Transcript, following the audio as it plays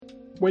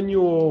when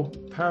you're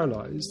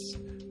paralyzed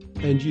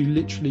and you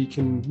literally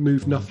can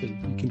move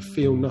nothing, you can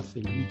feel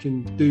nothing, you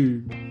can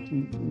do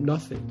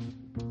nothing.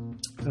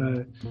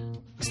 I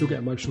still get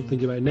emotional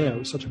thinking about it now.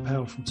 It's such a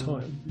powerful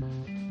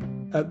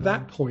time. At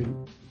that point,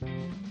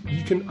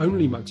 you can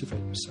only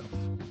motivate yourself.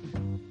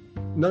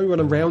 No one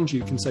around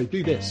you can say,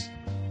 do this.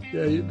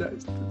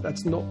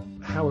 That's not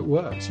how it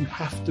works. You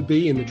have to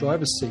be in the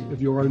driver's seat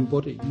of your own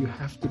body. You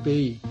have to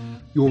be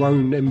your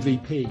own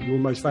MVP, your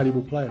most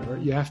valuable player.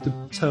 Right? You have to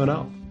turn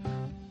up.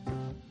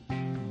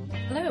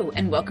 Hello,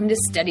 and welcome to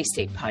Steady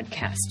State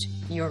Podcast,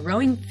 your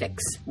rowing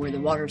fix, where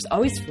the water's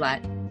always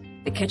flat,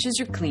 the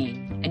catches are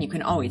clean, and you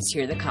can always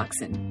hear the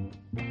coxswain.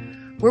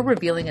 We're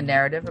revealing a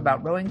narrative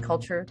about rowing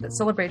culture that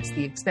celebrates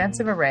the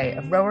expansive array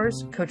of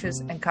rowers,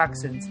 coaches, and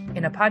coxswains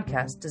in a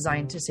podcast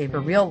designed to savor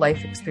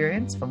real-life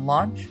experience from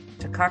launch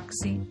to cox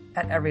seat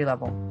at every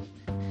level.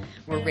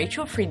 We're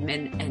Rachel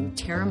Friedman and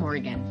Tara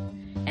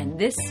Morgan, and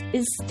this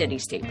is Steady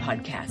State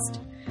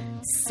Podcast.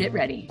 Sit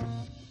ready.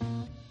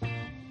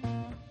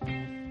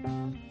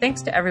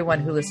 Thanks to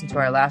everyone who listened to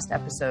our last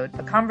episode,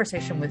 a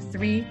conversation with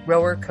 3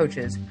 rower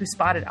coaches who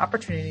spotted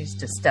opportunities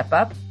to step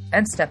up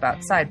and step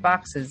outside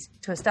boxes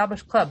to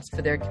establish clubs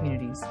for their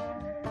communities.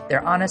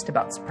 They're honest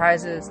about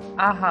surprises,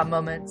 aha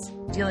moments,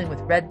 dealing with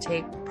red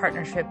tape,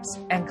 partnerships,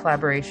 and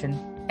collaboration,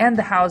 and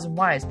the hows and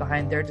whys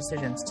behind their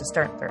decisions to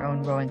start their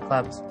own rowing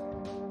clubs.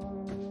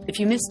 If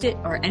you missed it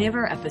or any of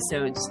our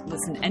episodes,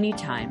 listen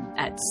anytime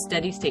at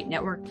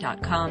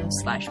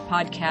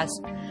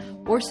steadystatenetwork.com/podcast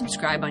or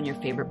subscribe on your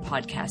favorite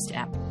podcast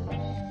app.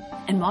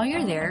 And while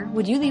you're there,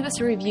 would you leave us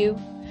a review?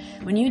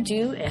 When you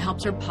do, it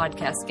helps our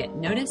podcast get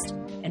noticed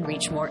and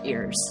reach more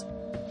ears.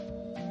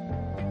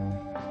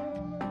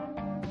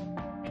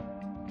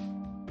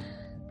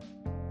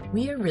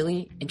 We are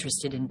really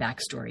interested in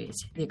backstories,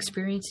 the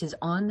experiences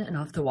on and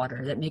off the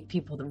water that make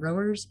people the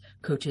rowers,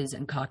 coaches,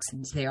 and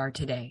coxswains they are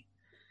today.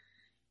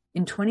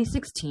 In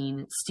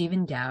 2016,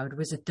 Stephen Dowd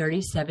was a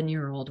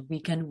 37-year-old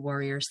weekend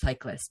warrior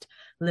cyclist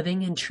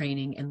living and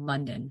training in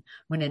London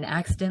when an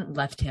accident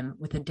left him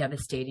with a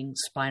devastating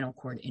spinal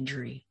cord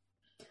injury.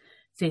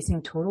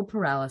 Facing total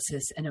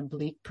paralysis and a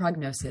bleak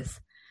prognosis,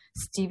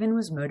 Stephen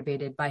was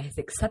motivated by his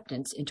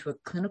acceptance into a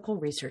clinical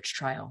research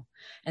trial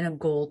and a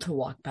goal to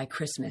walk by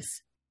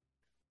Christmas.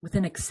 With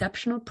an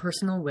exceptional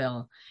personal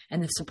will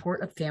and the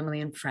support of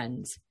family and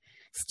friends,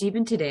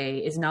 Stephen today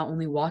is not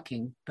only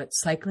walking, but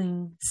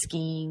cycling,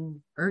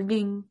 skiing,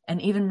 erging,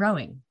 and even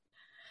rowing.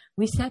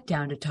 We sat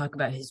down to talk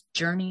about his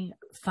journey,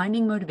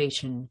 finding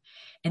motivation,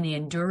 and the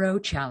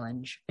Enduro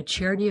Challenge, a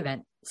charity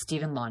event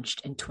Stephen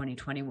launched in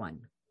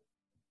 2021.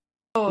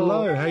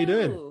 Hello, how you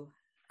doing?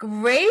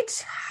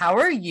 Great. How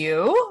are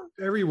you?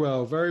 Very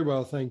well,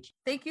 thank you.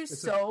 Thank you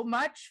so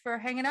much for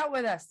hanging out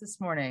with us this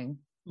morning.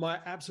 My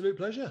absolute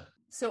pleasure.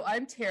 So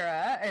I'm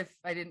Tara, if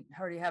I didn't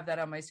already have that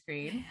on my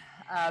screen.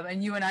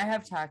 And you and I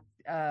have talked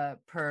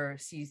per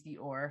Seize the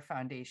Oar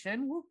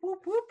Foundation. Whoop,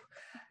 whoop, whoop.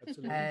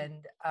 Absolutely.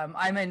 And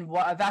I'm in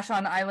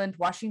Vashon Island,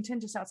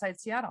 Washington, just outside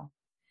Seattle.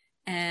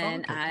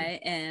 And I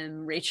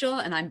am Rachel,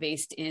 and I'm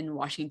based in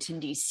Washington,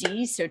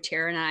 D.C. So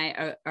Tara and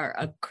I are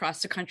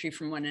across the country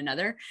from one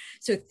another.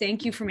 So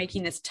thank you for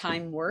making this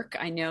time work.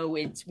 I know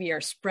we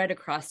are spread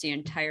across the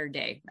entire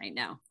day right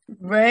now.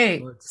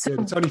 Right. Well,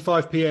 it's only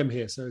 5 p.m.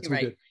 here, so it's all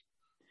good.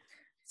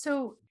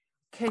 So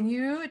can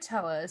you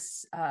tell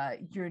us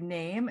your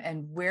name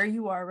and where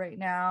you are right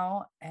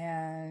now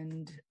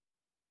and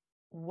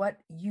what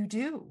you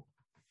do?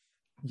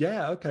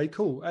 Yeah, okay,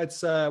 cool.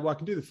 It's well, I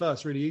can do the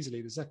first really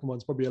easily. The second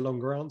one's probably a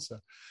longer answer.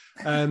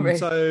 Right.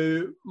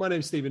 So my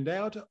name's Stephen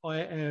Dowd. I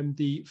am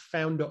the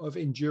founder of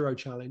Enduro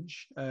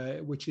Challenge,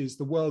 which is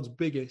the world's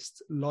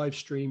biggest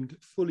live-streamed,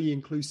 fully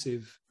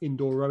inclusive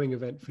indoor rowing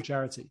event for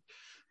charity.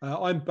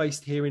 I'm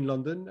based here in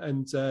London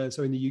and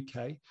so in the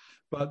UK.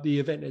 But the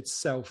event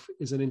itself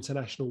is an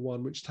international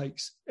one, which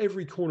takes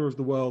every corner of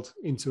the world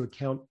into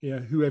account. You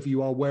know, whoever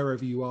you are,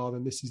 wherever you are,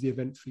 then this is the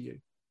event for you.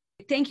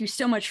 Thank you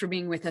so much for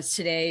being with us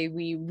today.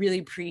 We really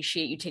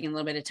appreciate you taking a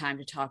little bit of time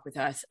to talk with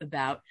us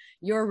about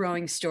your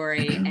rowing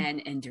story and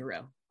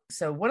enduro.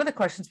 So one of the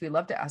questions we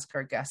love to ask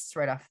our guests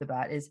right off the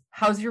bat is,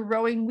 how's your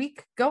rowing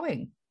week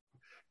going?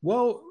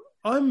 Well,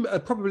 I'm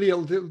probably a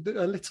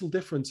little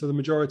different to the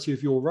majority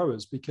of your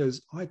rowers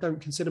because I don't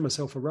consider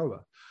myself a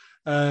rower.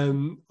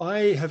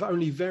 I have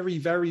only very,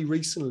 very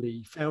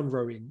recently found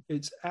rowing.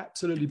 It's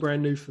absolutely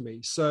brand new for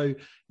me. So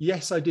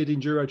yes, I did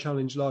Enduro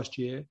Challenge last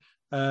year.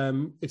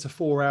 It's a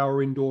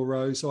 4-hour indoor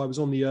row. So I was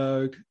on the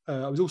erg.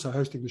 I was also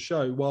hosting the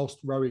show whilst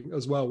rowing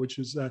as well, which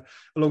was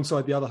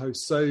alongside the other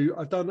hosts. So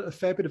I've done a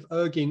fair bit of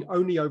erging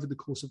only over the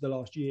course of the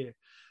last year,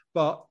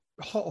 but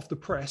hot off the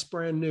press,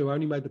 brand new. I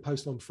only made the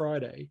post on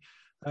Friday.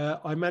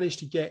 I managed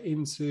to get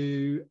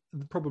into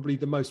probably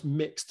the most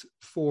mixed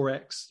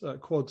 4X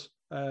quad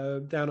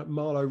down at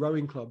Marlow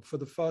Rowing Club for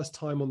the first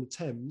time on the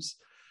Thames.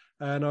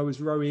 And I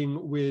was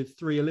rowing with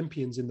 3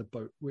 Olympians in the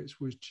boat, which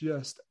was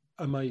just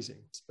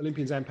amazing.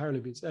 Olympians and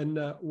Paralympians. And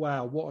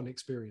wow, what an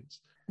experience.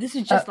 This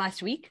is just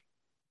last week?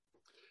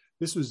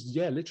 This was,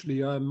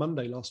 literally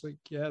Monday last week.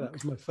 Yeah, that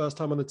was my first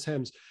time on the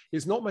Thames.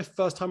 It's not my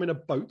first time in a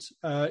boat,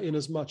 in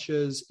as much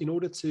as in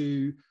order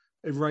to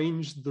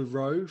arrange the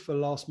row for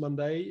last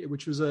Monday,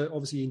 which was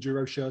obviously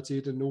enduro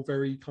shirted and all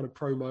very kind of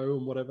promo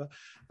and whatever,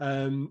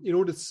 in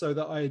order so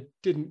that I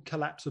didn't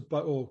collapse a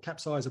boat or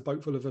capsize a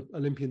boat full of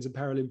Olympians and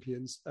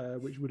Paralympians,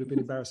 which would have been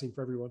embarrassing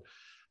for everyone.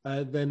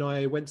 Then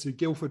I went to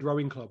Guildford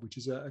Rowing Club, which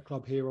is a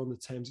club here on the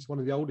Thames. It's one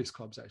of the oldest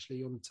clubs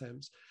actually on the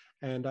Thames.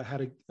 And I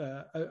had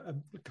a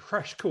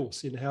crash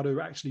course in how to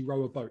actually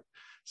row a boat.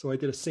 So I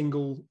did a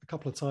single a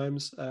couple of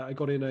times. I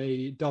got in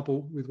a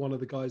double with one of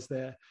the guys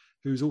there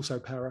who's also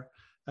para.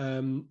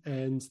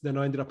 And then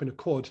I ended up in a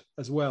quad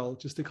as well,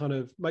 just to kind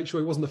of make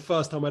sure it wasn't the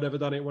first time I'd ever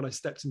done it when I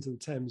stepped into the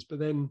Thames. But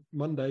then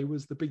Monday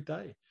was the big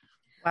day.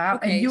 Wow.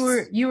 Okay.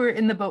 And you were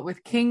in the boat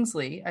with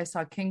Kingsley. I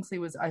saw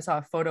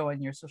a photo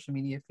on your social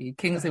media feed.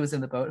 Kingsley was in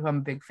the boat, who I'm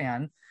a big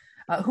fan.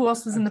 Who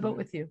else was in the boat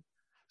with you?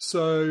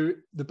 So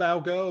the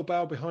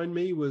bow behind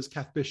me was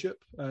Kath Bishop,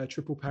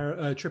 triple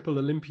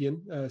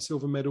Olympian,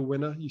 silver medal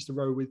winner. Used to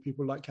row with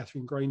people like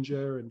Catherine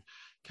Granger and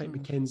Kate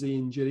McKenzie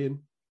and Gillian.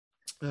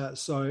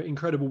 So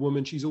incredible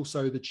woman. She's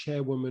also the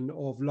chairwoman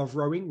of Love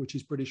Rowing, which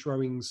is British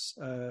Rowing's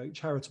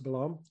charitable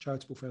arm,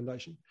 charitable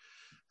foundation,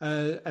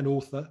 and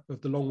author of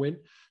The Long Win,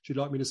 she'd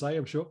like me to say,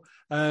 I'm sure.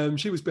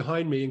 She was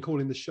behind me and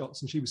calling the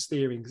shots, and she was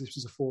steering because this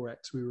was a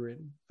 4X we were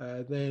in.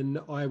 Then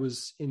I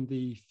was in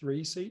the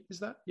 3 seat, is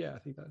that? Yeah, I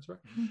think that's right.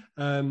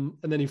 And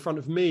then in front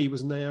of me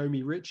was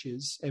Naomi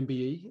Riches,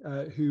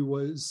 MBE, who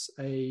was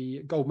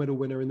a gold medal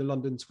winner in the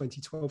London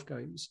 2012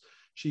 Games.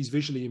 She's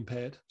visually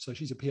impaired, so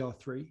she's a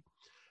PR3.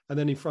 And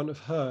then in front of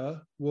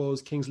her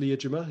was Kingsley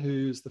Ijima,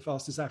 who's the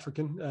fastest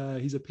African.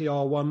 He's a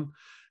PR1,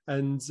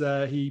 and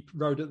he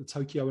rowed at the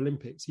Tokyo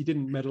Olympics. He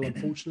didn't medal,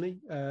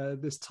 unfortunately,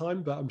 this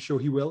time, but I'm sure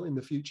he will in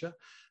the future.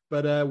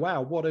 But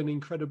wow, what an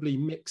incredibly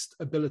mixed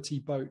ability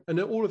boat. And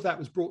all of that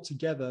was brought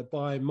together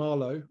by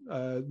Marlow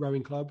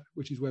Rowing Club,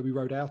 which is where we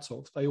rowed out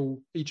of.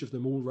 Each of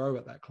them all row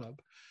at that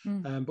club.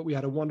 But we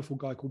had a wonderful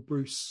guy called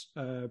Bruce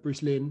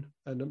Lynn,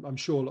 and I'm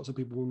sure lots of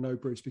people will know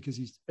Bruce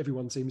because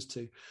everyone seems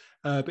to.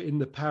 But in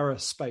the para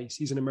space,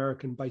 he's an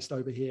American based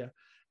over here,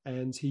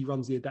 and he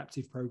runs the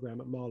adaptive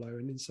program at Marlow.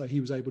 And so he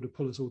was able to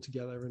pull us all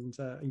together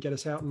and get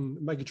us out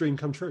and make a dream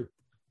come true.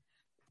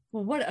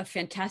 Well, what a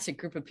fantastic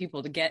group of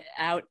people to get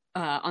out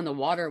on the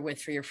water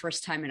with for your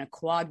first time in a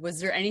quad.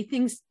 Was there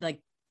anything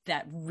like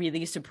that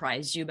really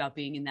surprised you about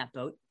being in that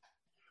boat?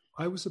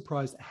 I was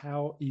surprised at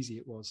how easy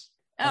it was.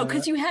 Oh,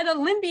 because you had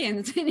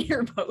Olympians in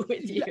your boat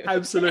with you. Yeah,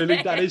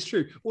 absolutely. That is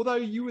true. Although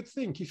you would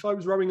think if I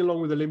was rowing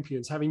along with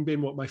Olympians, having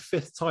been my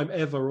 5th time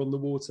ever on the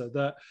water,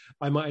 that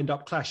I might end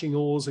up clashing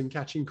oars and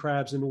catching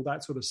crabs and all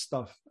that sort of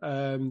stuff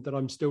that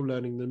I'm still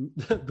learning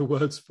the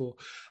words for.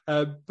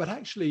 But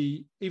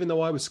actually, even though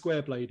I was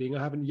square blading,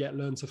 I haven't yet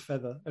learned to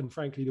feather. And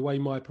frankly, the way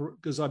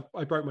because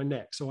I broke my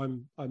neck, so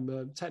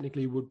I'm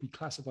technically would be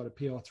classified a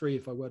PR3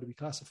 if I were to be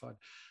classified.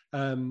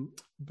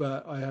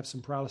 But I have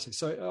some paralysis.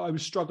 So I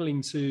was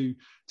struggling to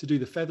do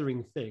the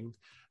feathering thing.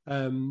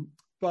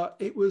 But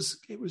it was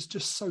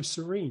just so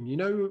serene. You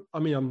know, I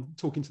mean, I'm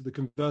talking to the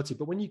converted,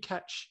 but when you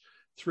catch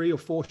 3 or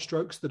 4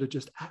 strokes that are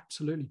just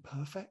absolutely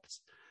perfect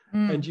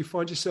and you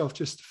find yourself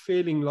just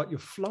feeling like you're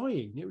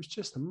flying, it was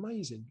just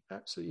amazing,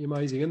 absolutely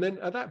amazing. And then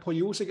at that point,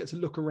 you also get to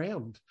look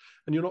around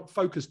and you're not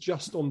focused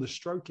just on the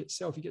stroke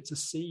itself. You get to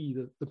see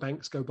the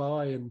banks go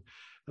by and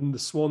the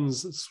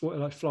swans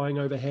like flying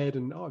overhead,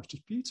 and it's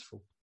just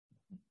beautiful.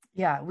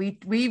 Yeah,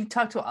 we've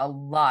talked to a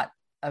lot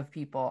of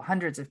people,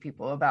 hundreds of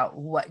people, about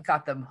what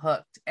got them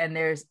hooked, and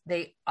I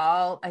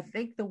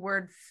think the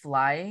word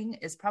flying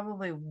is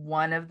probably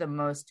one of the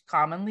most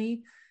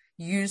commonly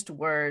used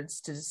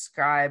words to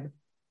describe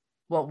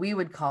what we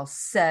would call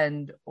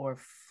send or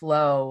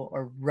flow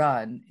or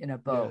run in a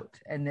boat.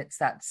 Yeah. And it's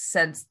that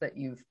sense that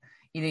you've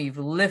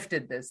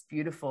lifted this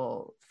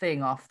beautiful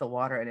thing off the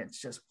water, and it's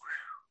just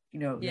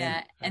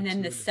yeah. And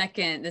then the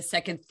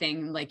second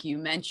thing, like you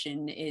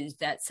mentioned, is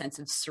that sense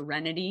of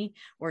serenity,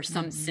 or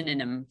some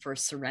synonym for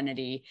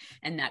serenity,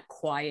 and that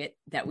quiet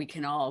that we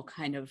can all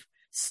kind of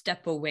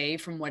step away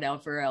from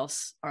whatever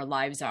else our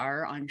lives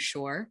are on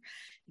shore,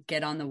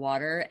 get on the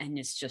water, and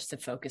it's just to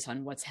focus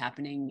on what's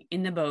happening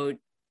in the boat,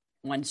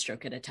 one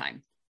stroke at a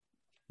time.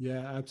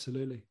 Yeah,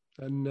 absolutely.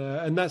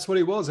 And that's what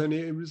it was. And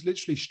it was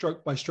literally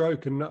stroke by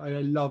stroke. And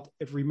I loved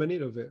every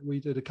minute of it. We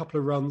did a couple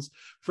of runs,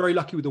 very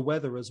lucky with the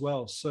weather as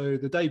well. So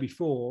the day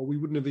before, we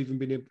wouldn't have even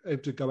been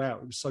able to go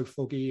out. It was so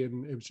foggy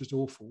and it was just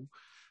awful.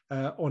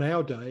 On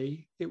our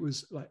day, it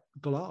was like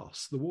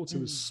glass. The water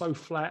was so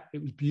flat.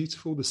 It was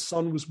beautiful. The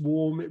sun was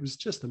warm. It was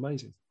just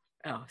amazing.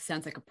 Oh,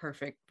 sounds like a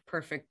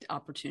perfect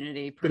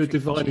opportunity. Bit of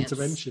divine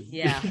intervention.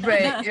 Yeah.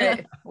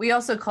 Right. We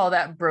also call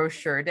that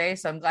brochure day.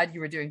 So I'm glad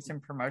you were doing some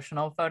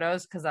promotional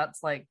photos, because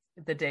that's like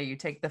the day you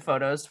take the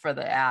photos for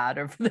the ad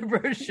or for the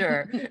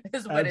brochure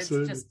is when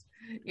Absolutely. It's just,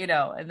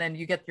 and then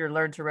you get your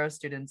Learn to Row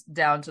students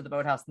down to the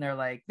boathouse and they're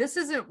like, this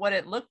isn't what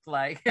it looked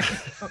like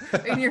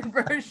in your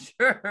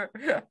brochure.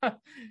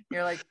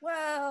 You're like,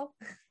 well,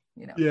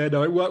 Yeah,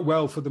 no, it worked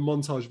well for the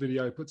montage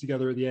video put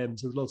together at the end.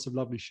 So lots of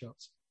lovely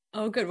shots.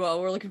 Oh, good.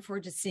 Well, we're looking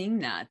forward to seeing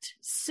that.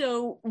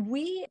 So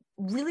we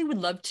really would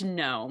love to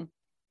know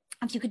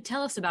if you could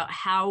tell us about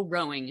how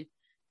rowing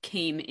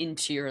came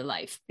into your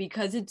life,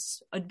 because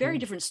it's a very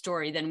different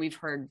story than we've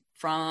heard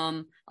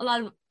from a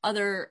lot of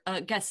other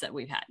guests that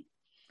we've had.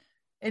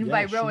 And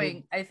by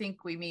rowing, I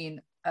think we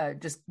mean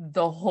just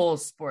the whole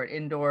sport,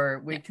 indoor.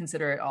 We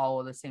consider it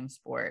all the same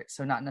sport,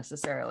 so not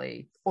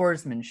necessarily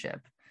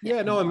oarsmanship.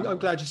 Yeah, no, I'm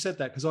glad you said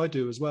that, because I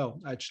do as well.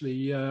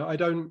 Actually,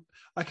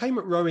 I came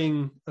at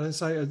rowing,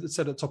 as I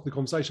said at the top of the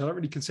conversation, I don't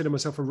really consider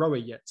myself a rower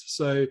yet.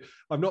 So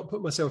I've not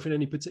put myself in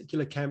any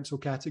particular camps or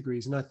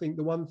categories. And I think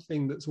the one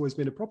thing that's always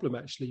been a problem,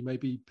 actually,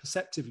 maybe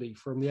perceptively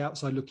from the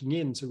outside looking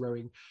into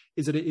rowing,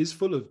 is that it is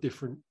full of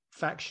different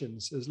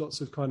factions. There's lots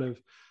of kind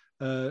of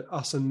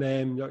us and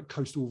them, like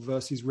coastal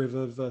versus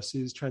river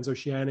versus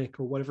transoceanic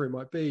or whatever it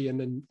might be. And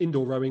then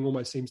indoor rowing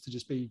almost seems to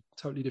just be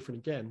totally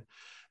different again.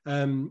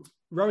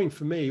 Rowing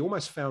for me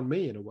almost found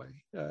me in a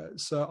way.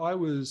 So I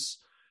was,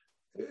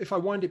 if I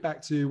wind it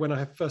back to when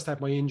I first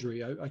had my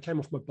injury, I came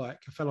off my bike,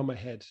 I fell on my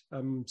head.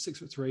 I'm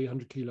 6'3",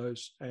 100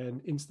 kilos,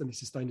 and instantly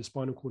sustained a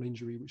spinal cord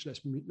injury, which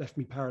left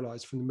me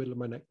paralyzed from the middle of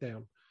my neck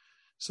down.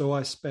 So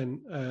I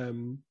spent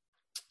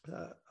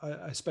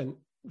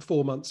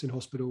 4 months in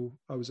hospital.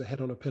 I was a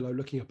head on a pillow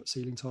looking up at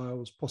ceiling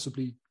tiles,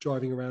 possibly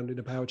driving around in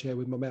a power chair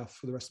with my mouth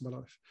for the rest of my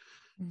life.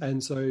 Mm-hmm.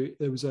 And so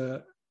there was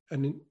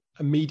an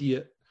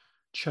immediate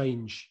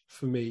change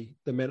for me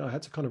that meant I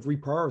had to kind of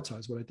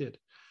reprioritize what I did.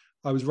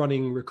 I was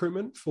running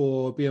recruitment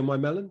for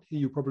BNY Mellon, who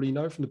you probably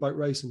know from the boat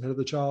race and Head of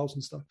the Charles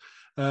and stuff.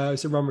 I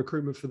used to run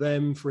recruitment for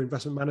them for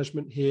investment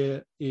management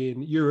here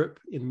in Europe,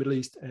 in the Middle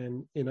East,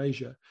 and in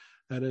Asia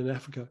and in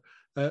Africa.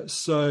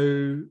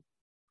 So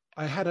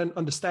I had an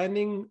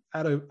understanding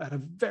at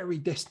a very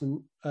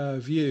distant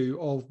view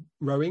of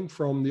rowing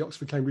from the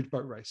Oxford Cambridge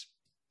boat race.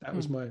 That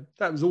was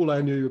all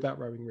I knew about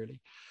rowing, really.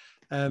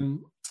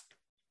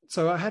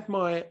 So I had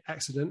my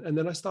accident, and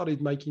then I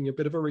started making a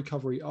bit of a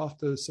recovery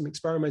after some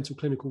experimental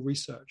clinical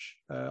research.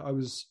 I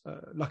was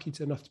lucky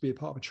enough to be a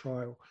part of a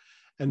trial.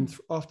 And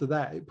after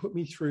that, it put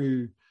me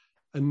through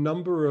a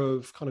number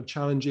of kind of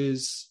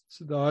challenges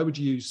that I would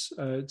use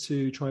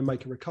to try and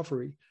make a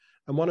recovery.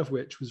 And one of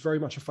which was very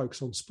much a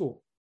focus on sport.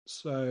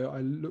 So I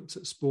looked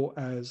at sport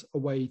as a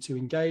way to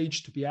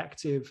engage, to be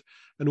active,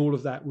 and all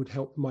of that would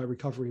help my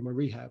recovery, my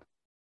rehab.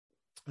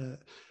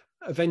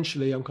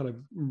 Eventually, I'm kind of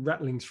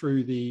rattling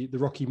through the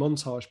rocky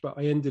montage, but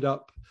I ended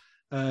up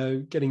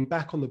getting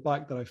back on the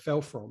bike that I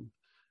fell from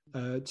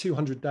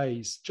 200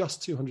 days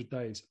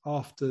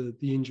after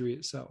the injury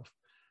itself.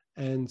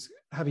 And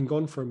having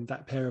gone from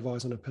that pair of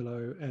eyes on a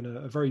pillow and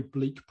a very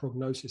bleak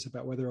prognosis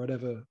about whether I'd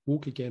ever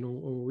walk again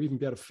or even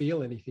be able to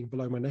feel anything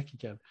below my neck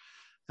again,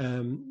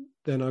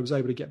 then I was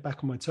able to get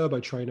back on my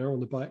turbo trainer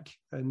on the bike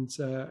and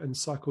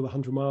cycle the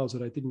 100 miles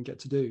that I didn't get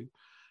to do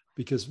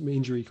because my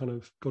injury kind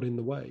of got in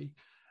the way.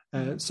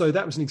 So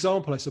that was an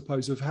example, I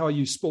suppose, of how I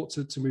use sport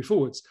to move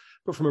forwards.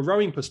 But from a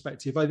rowing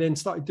perspective, I then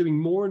started doing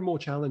more and more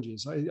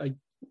challenges. I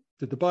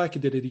did the bike, I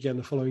did it again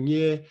the following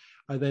year.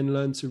 I then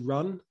learned to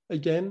run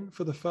again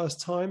for the first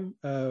time,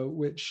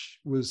 which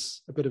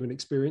was a bit of an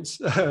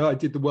experience. I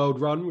did the World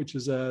Run, which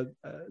is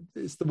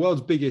it's the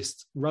world's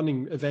biggest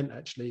running event,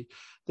 actually,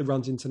 that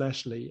runs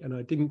internationally. And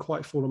I didn't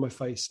quite fall on my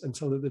face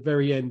until at the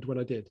very end when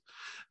I did.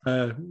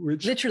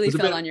 Which literally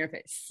fell on your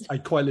face. I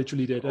quite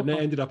literally did. And it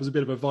ended up as a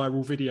bit of a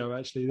viral video,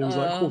 actually. There was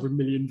like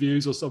 250,000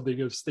 views or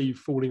something of Steve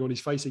falling on his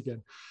face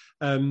again.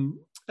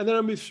 And then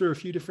I moved through a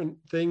few different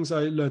things.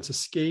 I learned to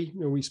ski.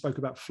 We spoke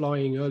about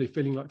flying earlier,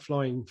 feeling like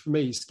flying. For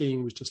me,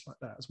 skiing was just like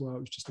that as well. It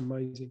was just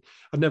amazing.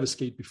 I'd never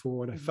skied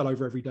before, and I fell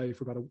over every day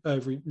for about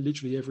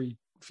literally every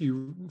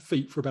few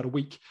feet for about a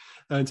week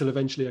until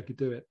eventually I could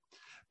do it.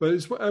 But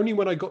it's only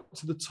when I got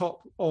to the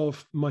top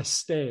of my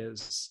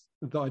stairs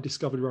that I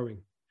discovered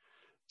rowing.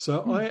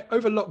 So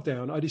over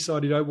lockdown, I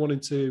decided I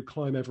wanted to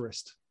climb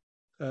Everest.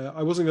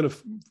 I wasn't going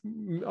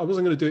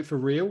to do it for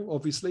real,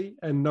 obviously,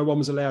 and no one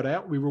was allowed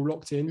out. We were all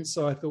locked in.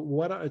 So I thought, well,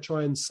 why don't I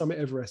try and summit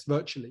Everest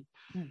virtually?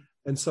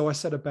 And so I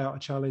set about a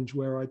challenge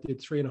where I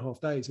did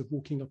 3.5 days of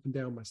walking up and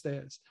down my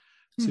stairs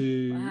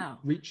to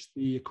reach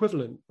the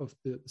equivalent of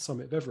the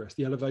summit of Everest,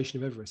 the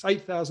elevation of Everest,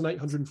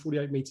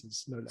 8,848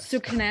 meters, no less. So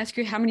can I ask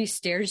you, how many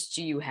stairs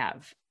do you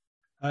have?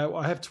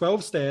 I have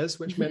 12 stairs,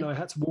 which meant I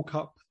had to walk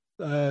up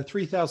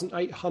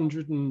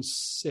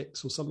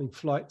 3,806 or something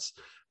flights.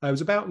 It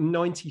was about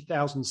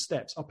 90,000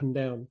 steps up and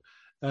down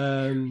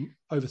over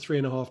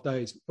 3.5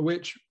 days,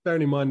 which,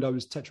 bearing in mind I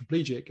was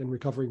tetraplegic and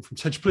recovering from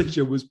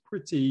tetraplegia, was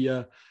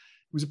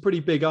a pretty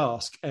big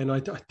ask. And I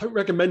don't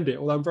recommend it,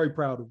 although I'm very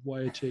proud of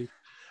what I achieved.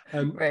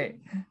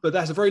 Right. But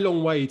that's a very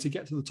long way to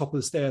get to the top of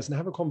the stairs and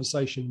have a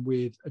conversation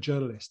with a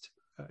journalist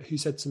who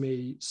said to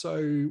me,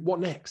 so what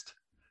next?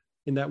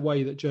 In that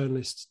way that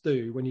journalists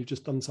do when you've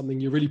just done something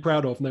you're really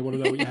proud of and they want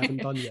to know what you haven't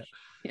done yet.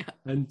 Yeah.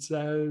 And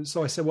so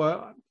I said,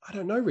 well, I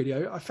don't know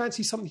really. I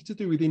fancy something to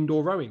do with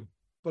indoor rowing,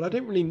 but I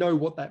didn't really know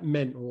what that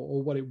meant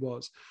or what it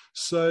was.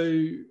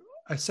 So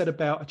I set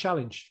about a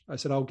challenge. I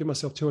said, I'll give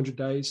myself 200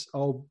 days.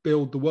 I'll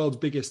build the world's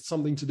biggest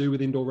something to do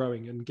with indoor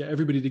rowing and get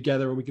everybody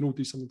together and we can all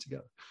do something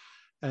together.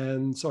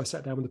 And so I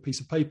sat down with a piece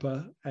of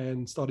paper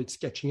and started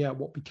sketching out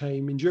what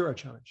became Enduro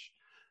Challenge.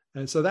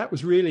 And so that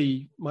was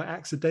really my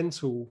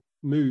accidental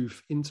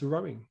move into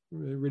rowing.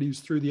 It really was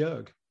through the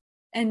erg.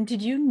 And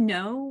did you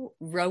know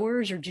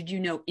rowers, or did you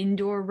know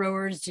indoor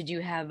rowers? Did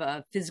you have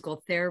a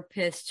physical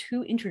therapist?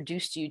 Who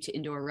introduced you to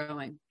indoor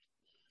rowing?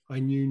 I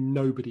knew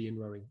nobody in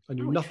rowing. I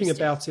knew nothing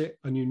about it.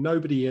 I knew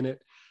nobody in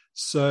it.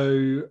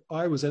 So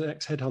I was an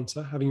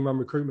ex-headhunter, having run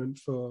recruitment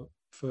for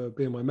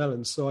BMI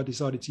Mellons. So I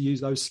decided to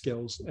use those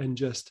skills and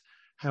just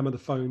hammer the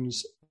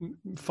phones,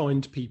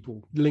 find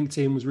people.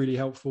 LinkedIn was really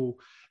helpful.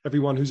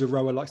 Everyone who's a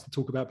rower likes to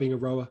talk about being a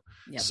rower.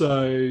 Yep.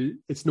 So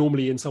it's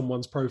normally in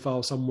someone's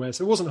profile somewhere.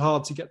 So it wasn't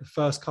hard to get the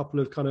first couple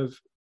of kind of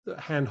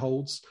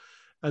handholds,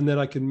 and then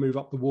I can move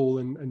up the wall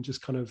and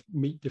just kind of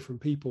meet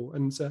different people.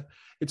 And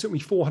it took me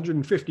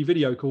 450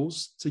 video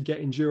calls to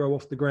get Enduro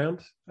off the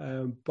ground.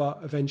 But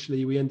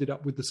eventually we ended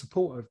up with the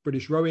support of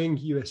British Rowing,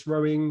 US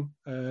Rowing,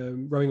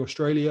 Rowing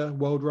Australia,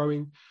 World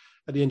Rowing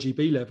at the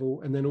NGB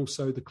level, and then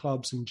also the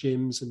clubs and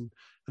gyms and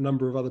a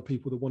number of other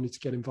people that wanted to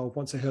get involved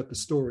once they heard the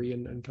story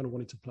and kind of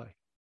wanted to play.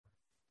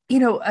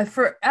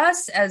 For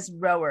us as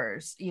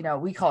rowers,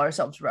 we call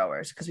ourselves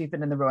rowers because we've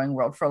been in the rowing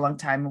world for a long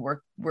time.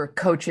 We're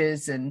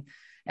coaches and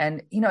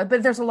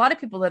but there's a lot of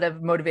people that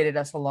have motivated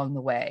us along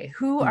the way.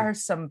 Who are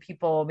some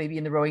people maybe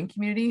in the rowing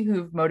community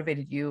who've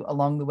motivated you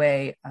along the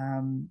way?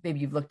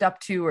 Maybe you've looked up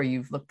to, or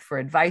you've looked for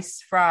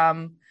advice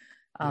from.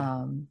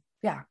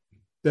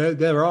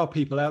 There are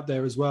people out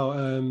there as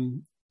well.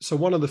 So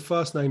one of the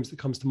first names that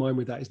comes to mind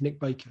with that is Nick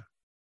Baker.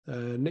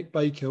 Nick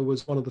Baker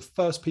was one of the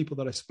first people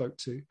that I spoke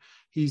to.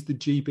 He's the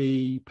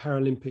GB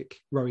Paralympic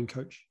rowing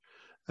coach,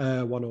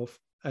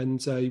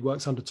 and he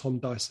works under Tom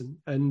Dyson.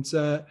 And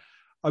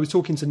I was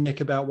talking to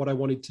Nick about what I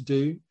wanted to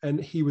do, and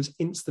he was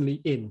instantly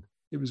in.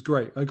 It was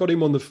great. I got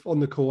him on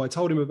the call. I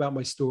told him about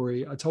my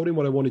story. I told him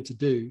what I wanted to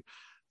do,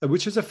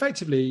 which is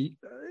effectively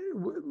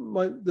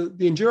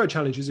the Enduro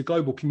Challenge is a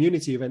global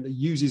community event that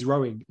uses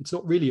rowing. It's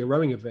not really a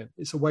rowing event.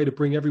 It's a way to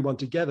bring everyone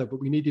together, but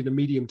we needed a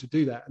medium to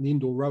do that. And the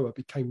indoor rower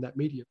became that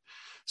medium.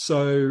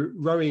 So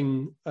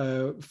rowing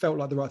felt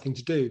like the right thing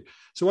to do.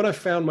 So when I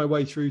found my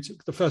way through to,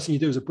 the first thing you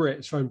do as a Brit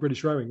is phone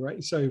British Rowing,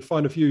 right? So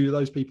find a few of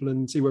those people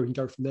and see where we can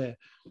go from there.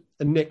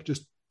 And Nick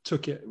just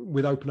took it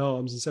with open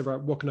arms and said, right,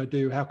 what can I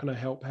do? How can I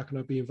help? How can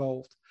I be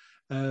involved?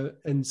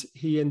 And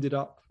he ended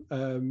up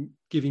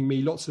giving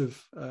me lots of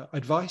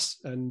advice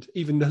and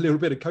even a little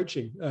bit of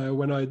coaching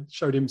when I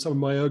showed him some of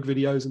my erg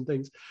videos and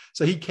things.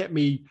 So he kept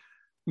me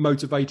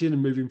motivated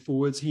and moving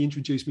forwards. He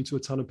introduced me to a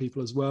ton of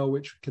people as well,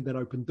 which can then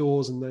open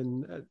doors. And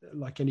then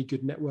like any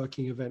good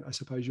networking event, I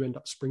suppose you end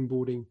up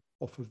springboarding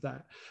off of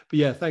that. But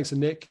yeah, thanks to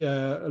Nick.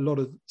 A lot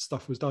of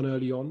stuff was done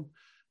early on.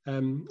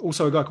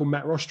 Also a guy called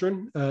Matt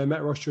Rostron.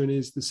 Matt Rostron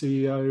is the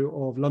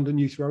CEO of London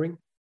Youth Rowing.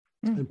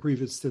 And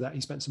previous to that,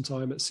 he spent some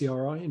time at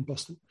CRI in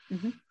Boston.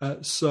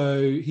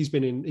 So he's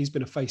been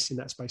a face in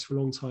that space for a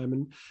long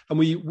time. And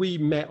we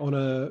met on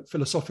a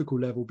philosophical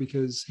level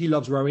because he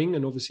loves rowing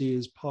and obviously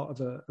is part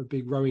of a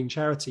big rowing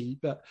charity,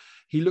 but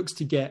he looks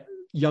to get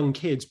young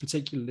kids,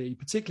 particularly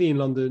in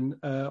London,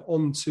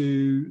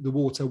 onto the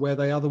water where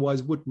they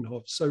otherwise wouldn't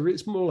have. So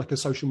it's more like a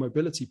social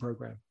mobility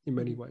program in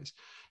many ways.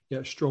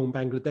 Strong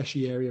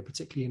Bangladeshi area,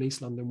 particularly in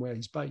East London where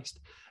he's based.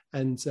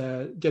 And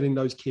getting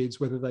those kids,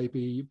 whether they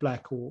be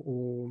black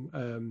or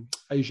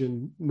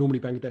Asian,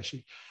 normally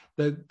Bangladeshi,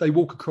 they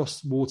walk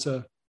across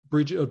water,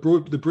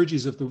 the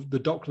bridges of the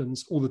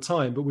docklands all the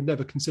time, but would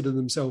never consider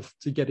themselves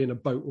to get in a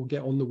boat or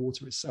get on the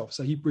water itself.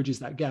 So he bridges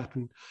that gap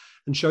and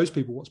shows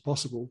people what's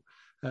possible.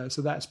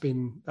 So that's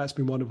been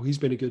wonderful. He's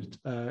been a good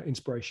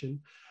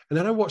inspiration. And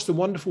then I watched a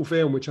wonderful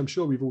film, which I'm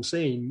sure we've all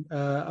seen,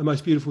 A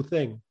Most Beautiful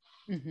Thing.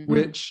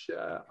 Which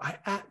I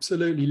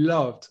absolutely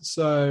loved.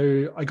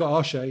 So I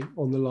got Arshay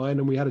on the line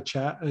and we had a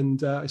chat,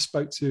 and I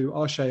spoke to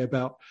Arshay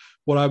about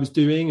what I was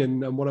doing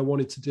and what I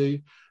wanted to do.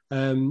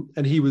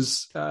 And he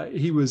was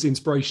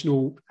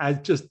inspirational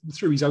just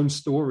through his own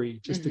story,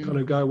 just to kind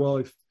of go,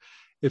 well,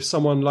 if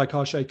someone like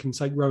Arshay can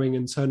take rowing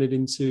and turn it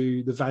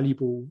into the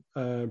valuable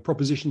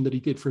proposition that he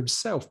did for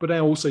himself, but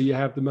now also you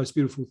have the Most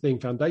Beautiful Thing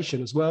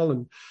Foundation as well,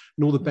 and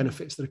all the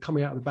benefits that are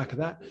coming out of the back of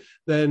that,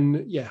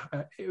 then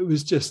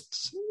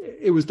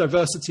it was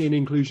diversity and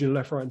inclusion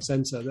left, right and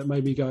center that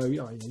made me go,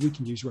 we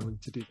can use rowing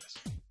to do this.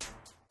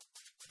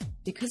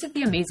 Because of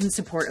the amazing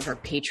support of our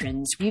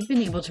patrons, we've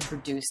been able to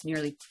produce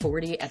nearly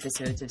 40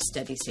 episodes of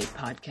Steady State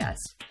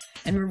Podcast,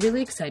 and we're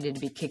really excited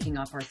to be kicking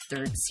off our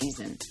third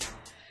season.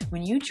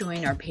 When you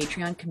join our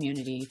Patreon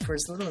community for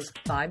as little as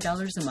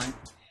 $5 a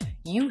month,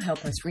 you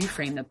help us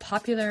reframe the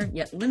popular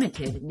yet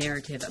limited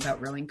narrative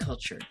about rowing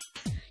culture.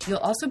 You'll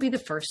also be the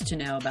first to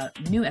know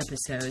about new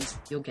episodes,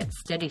 you'll get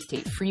Steady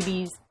State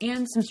freebies,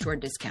 and some store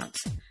discounts.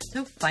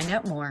 So find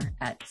out more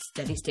at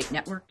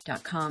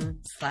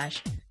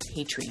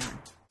steadystatenetwork.com/Patreon.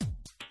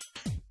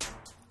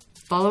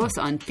 Follow us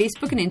on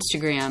Facebook and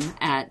Instagram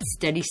at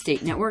Steady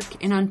State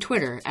Network and on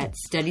Twitter at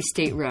Steady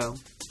State Row.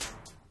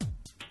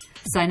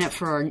 Sign up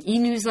for our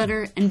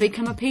e-newsletter and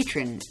become a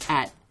patron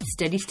at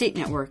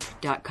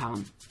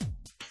steadystatenetwork.com.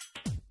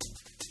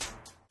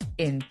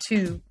 In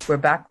 2, we're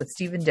back with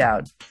Stephen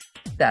Dowd.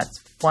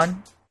 That's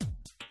 1,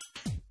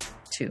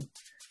 2.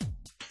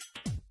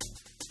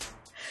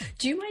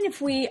 Do you mind if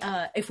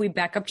we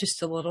back up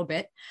just a little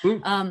bit?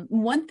 Mm.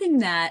 One thing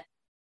that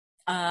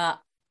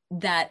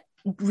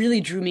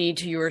really drew me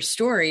to your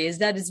story is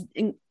that is,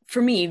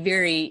 for me,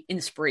 very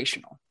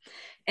inspirational.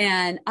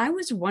 And I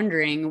was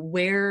wondering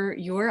where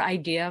your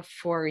idea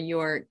for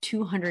your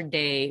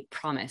 200-day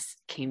promise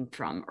came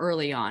from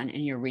early on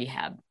in your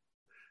rehab.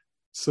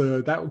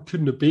 So that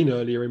couldn't have been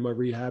earlier in my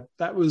rehab.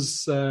 That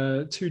was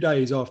 2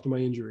 days after my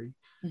injury.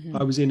 Mm-hmm.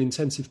 I was in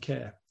intensive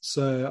care.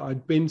 So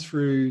I'd been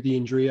through the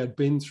injury. I'd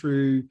been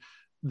through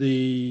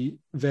the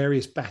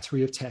various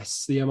battery of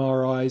tests, the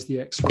MRIs,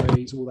 the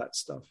X-rays, all that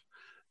stuff.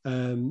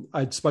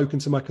 I'd spoken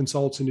to my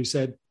consultant who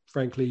said,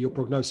 frankly, your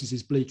prognosis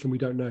is bleak and we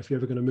don't know if you're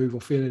ever going to move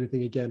or feel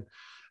anything again.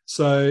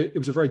 So it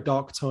was a very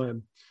dark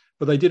time.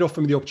 But they did offer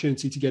me the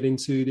opportunity to get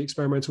into the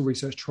experimental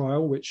research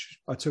trial, which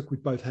I took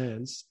with both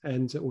hands,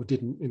 or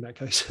didn't in that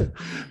case,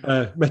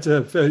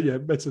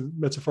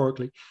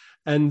 metaphorically.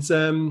 And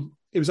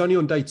it was only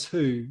on day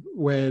 2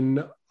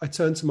 when I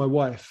turned to my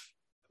wife.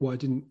 Well,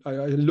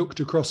 I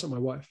looked across at my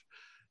wife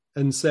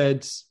and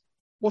said,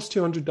 "What's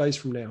 200 days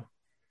from now?"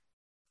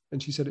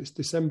 And she said, "It's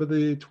December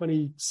the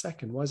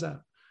 22nd. Why is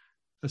that?"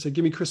 I said,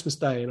 "Give me Christmas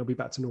Day and I'll be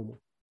back to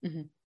normal."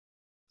 Mm-hmm.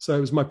 So it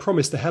was my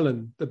promise to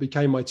Helen that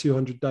became my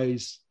 200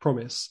 days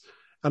promise.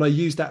 And I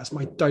used that as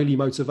my daily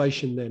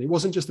motivation then. It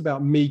wasn't just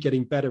about me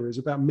getting better. It was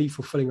about me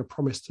fulfilling a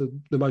promise to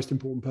the most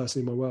important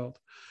person in my world.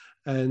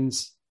 And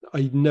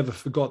I never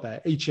forgot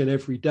that. Each and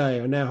every day,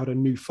 I now had a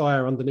new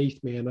fire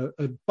underneath me and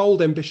a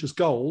bold, ambitious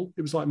goal.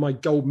 It was like my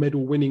gold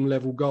medal winning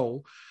level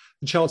goal.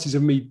 The chances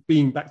of me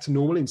being back to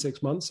normal in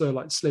 6 months are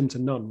like slim to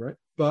none, right?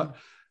 But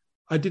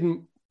I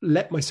didn't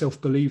let myself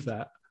believe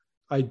that.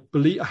 I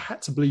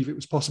had to believe it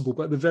was possible,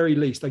 but at the very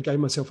least, I gave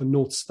myself a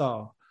North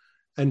Star.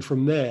 And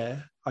from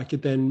there, I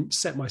could then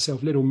set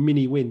myself little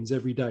mini wins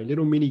every day,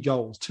 little mini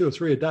goals, 2 or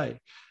 3 a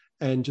day,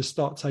 and just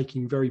start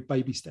taking very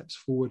baby steps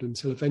forward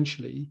until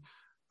eventually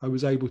I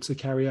was able to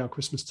carry our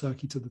Christmas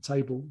turkey to the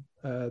table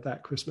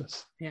that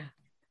Christmas. Yeah.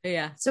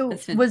 Yeah. So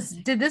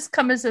did this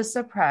come as a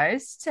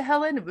surprise to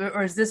Helen,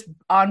 or is this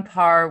on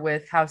par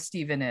with how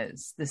Stephen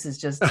is? This is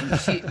just,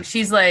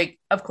 she's like,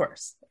 of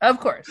course.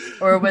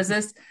 Or was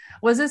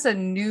this a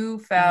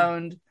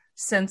newfound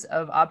sense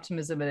of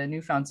optimism and a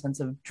newfound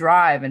sense of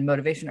drive and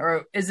motivation?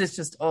 Or is this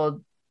just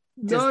old?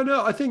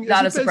 No, I think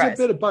it's a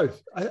bit of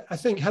both. I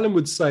think Helen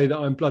would say that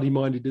I'm bloody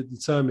minded and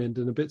determined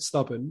and a bit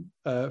stubborn,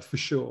 for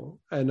sure.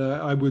 And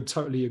I would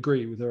totally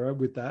agree with her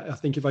with that. I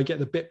think if I get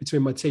the bit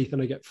between my teeth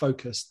and I get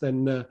focused,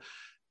 then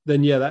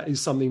yeah, that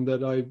is something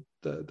that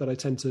I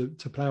tend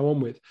to plow on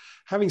with.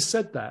 Having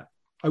said that,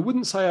 I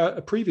wouldn't say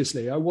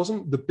previously I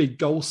wasn't the big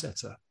goal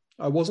setter.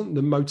 I wasn't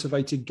the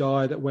motivated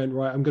guy that went,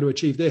 right, I'm going to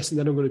achieve this and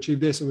then I'm going to achieve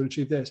this, I'm going to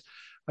achieve this.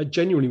 I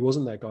genuinely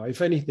wasn't that guy.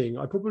 If anything,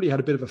 I probably had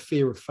a bit of a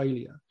fear of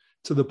failure,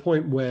 to the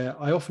point where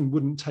I often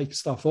wouldn't take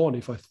stuff on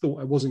if I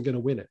thought I wasn't going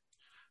to win it.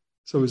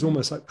 So it was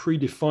almost like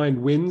predefined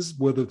wins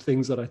were the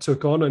things that I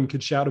took on and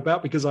could shout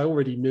about because I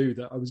already knew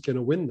that I was going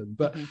to win them.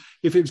 But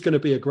if it was going to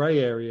be a gray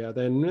area,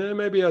 then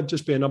maybe I'd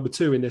just be a number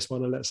 2 in this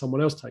one and let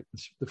someone else take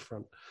the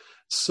front.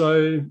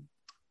 So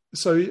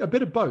a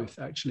bit of both,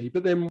 actually.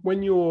 But then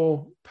when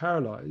you're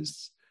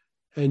paralyzed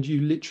and you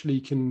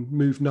literally can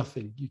move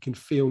nothing, you can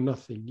feel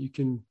nothing, you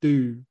can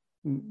do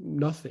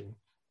nothing.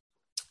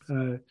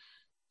 I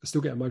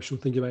still get emotional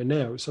thinking about it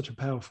now. It's such a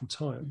powerful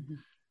time.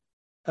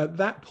 Mm-hmm. At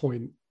that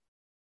point,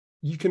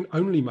 you can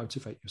only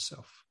motivate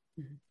yourself.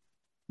 Mm-hmm.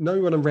 No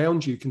one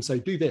around you can say,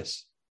 do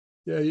this.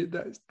 Yeah,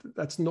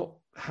 that's not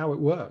how it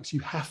works.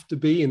 You have to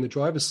be in the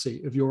driver's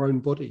seat of your own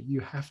body. You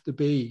have to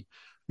be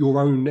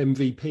your own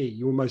MVP,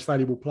 your most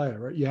valuable player.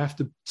 Right? You have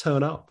to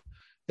turn up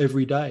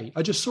every day.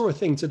 I just saw a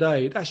thing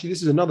today. Actually,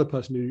 this is another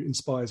person who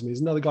inspires me.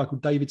 There's another guy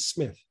called David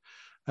Smith.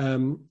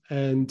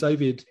 And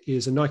David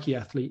is a Nike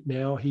athlete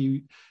now.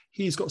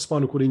 He's got a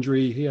spinal cord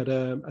injury. He had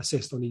a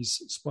cyst on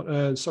his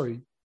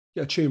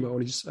a tumor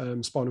on his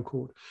spinal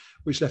cord,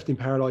 which left him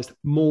paralyzed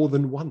more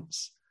than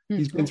once. Mm-hmm.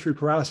 He's been through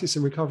paralysis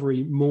and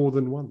recovery more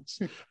than once.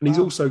 Mm-hmm. And he's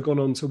also gone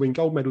on to win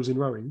gold medals in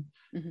rowing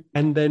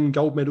and then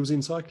gold medals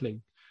in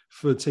cycling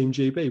for Team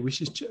GB,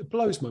 which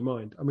blows my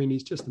mind. I mean,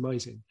 he's just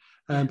amazing.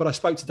 But I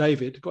spoke to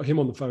David, got him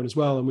on the phone as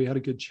well, and we had a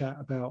good chat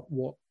about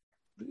what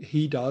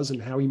he does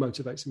and how he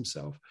motivates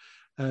himself.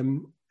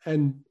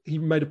 And he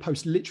made a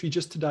post literally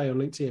just today on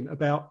LinkedIn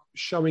about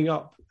showing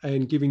up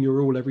and giving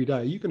your all every day.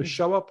 Are you going to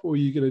show up or are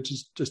you going to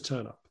just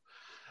turn up?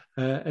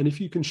 And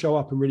if you can show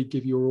up and really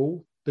give your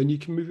all, then you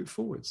can move it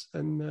forwards.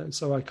 And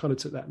so I kind of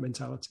took that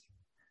mentality.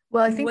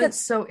 Well, I think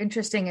that's so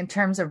interesting in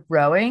terms of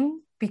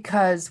rowing,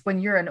 because when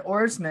you're an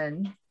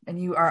oarsman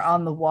and you are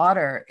on the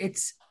water,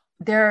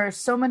 there are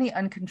so many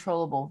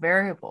uncontrollable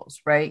variables,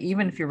 right?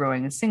 Even if you're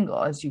rowing a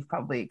single, as you've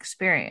probably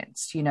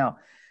experienced,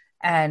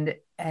 and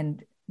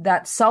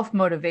that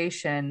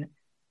self-motivation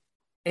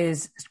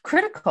is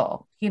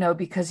critical,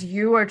 because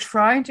you are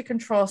trying to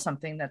control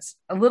something that's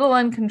a little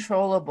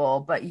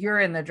uncontrollable, but you're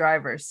in the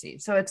driver's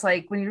seat. So it's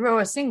like when you row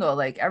a single,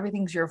 like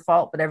everything's your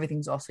fault, but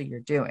everything's also your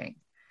doing.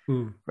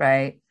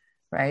 Right.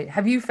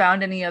 Have you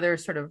found any other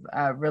sort of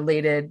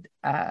related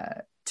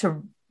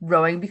to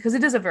rowing? Because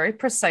it is a very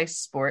precise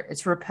sport.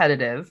 It's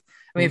repetitive.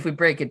 I mean, if we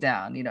break it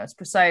down, it's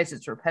precise,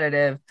 it's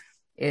repetitive.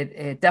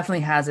 It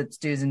definitely has its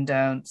do's and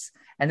don'ts.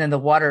 And then the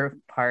water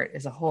part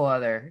is a whole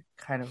other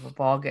kind of a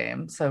ball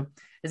game. So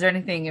is there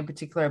anything in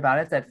particular about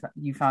it that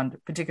you found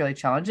particularly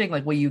challenging?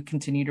 Like, will you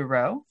continue to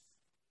row?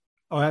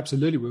 I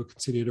absolutely will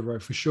continue to row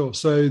for sure.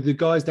 So the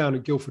guys down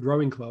at Guildford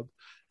Rowing Club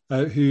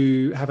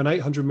who have an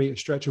 800-meter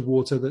stretch of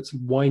water that's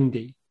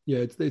windy.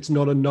 Yeah, it's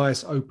not a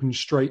nice, open,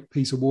 straight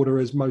piece of water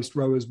as most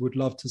rowers would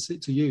love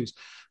to use.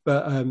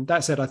 But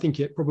that said, I think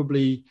it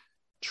probably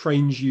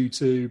trains you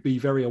to be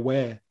very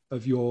aware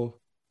of your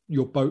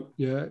boat.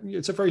 Yeah,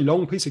 it's a very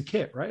long piece of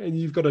kit, right? And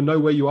you've got to know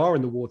where you are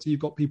in the water. You've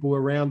got people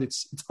around.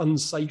 It's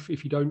unsafe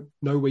if you don't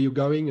know where you're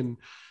going,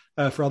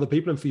 and for other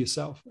people and for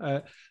yourself.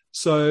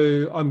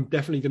 So I'm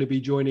definitely going to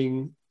be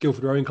joining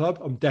Guildford Rowing Club.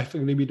 I'm definitely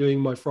going to be doing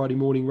my Friday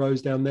morning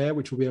rows down there,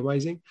 which will be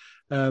amazing.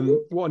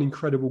 What an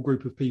incredible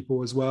group of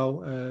people as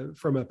well.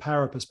 From a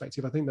para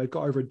perspective, I think they've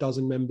got over a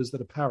dozen members that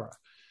are para.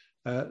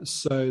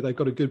 So they've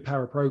got a good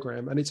para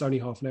program, and it's only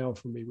half an hour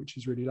from me, which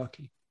is really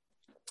lucky.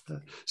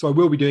 So I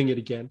will be doing it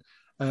again.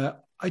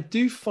 I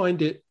do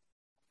find it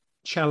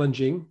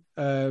challenging.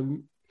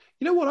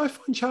 You know what I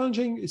find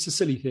challenging? It's a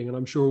silly thing, and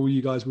I'm sure all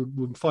you guys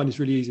would find this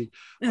really easy.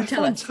 I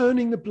find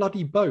turning the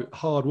bloody boat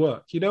hard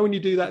work. You know when you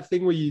do that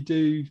thing where you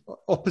do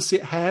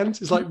opposite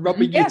hands? It's like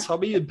rubbing your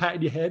tummy and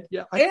patting your head.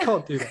 Yeah, I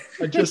can't do that.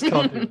 I just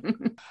can't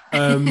do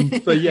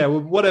it. But yeah,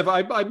 well, whatever.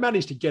 I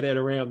managed to get it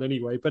around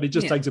anyway, but it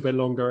just takes a bit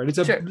longer. And it's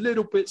a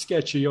little bit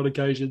sketchy on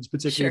occasions,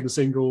 particularly in the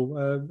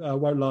single. I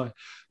won't lie.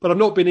 But I've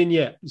not been in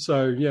yet.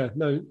 So yeah,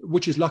 no,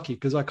 which is lucky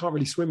because I can't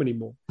really swim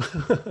anymore.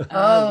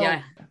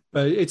 Yeah.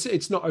 But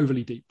it's not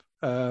overly deep.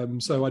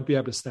 So I'd be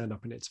able to stand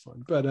up and it's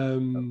fine. But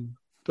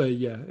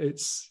yeah,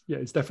 it's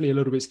definitely a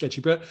little bit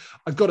sketchy. But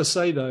I've got to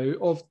say though,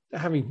 of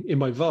having in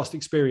my vast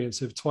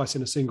experience of twice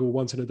in a single,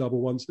 once in a double,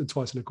 once and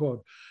twice in a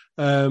quad,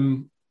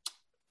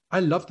 I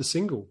love the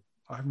single.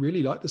 I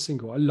really like the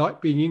single. I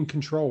like being in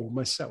control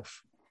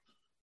myself.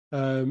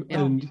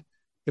 And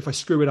if I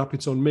screw it up,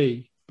 it's on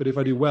me. But if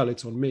I do well,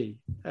 it's on me.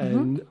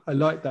 And I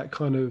like that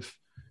kind of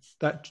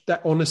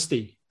that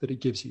honesty that it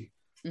gives you.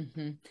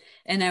 Mm-hmm.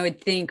 And I would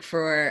think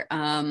for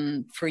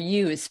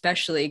you,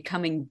 especially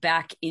coming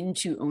back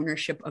into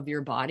ownership of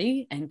your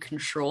body and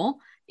control,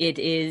 it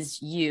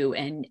is you,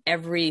 and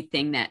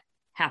everything that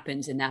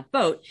happens in that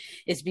boat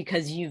is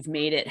because you've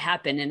made it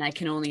happen. And I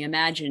can only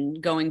imagine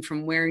going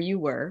from where you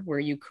were, where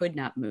you could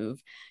not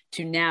move,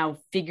 to now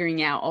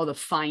figuring out all the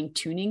fine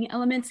tuning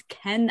elements.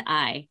 Can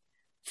I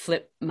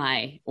flip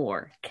my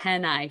oar?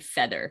 Can I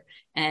feather?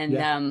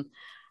 And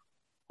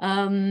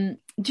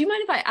do you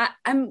mind if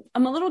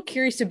I'm a little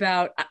curious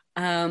about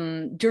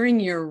during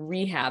your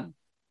rehab,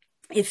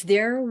 if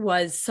there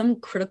was some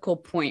critical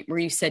point where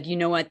you said, you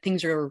know what,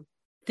 things are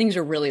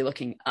really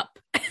looking up.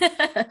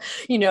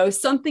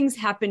 Something's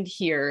happened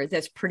here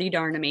that's pretty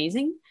darn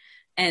amazing,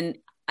 and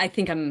I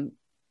think I'm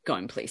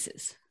going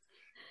places.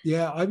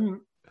 Yeah,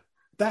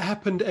 that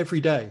happened every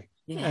day.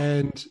 Yeah.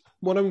 And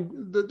what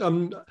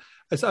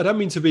I don't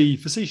mean to be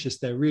facetious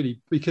there,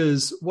 really,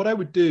 because what I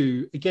would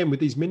do, again, with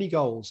these mini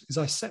goals is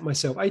I set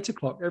myself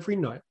 8:00 every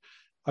night.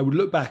 I would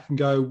look back and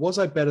go, was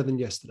I better than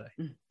yesterday?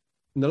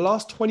 In the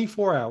last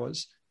 24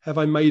 hours, have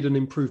I made an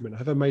improvement?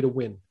 Have I made a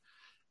win?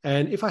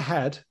 And if I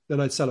had,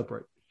 then I'd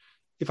celebrate.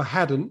 If I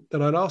hadn't,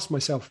 then I'd ask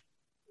myself,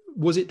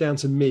 was it down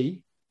to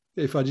me?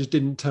 If I just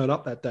didn't turn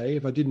up that day,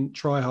 if I didn't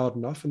try hard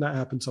enough, and that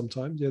happened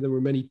sometimes. Yeah, there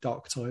were many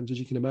dark times, as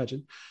you can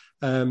imagine.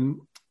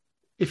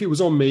 If it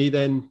was on me,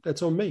 then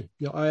that's on me.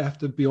 I have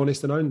to be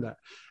honest and own that.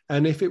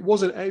 And if it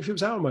was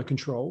out of my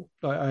control,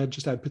 like I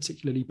just had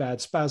particularly bad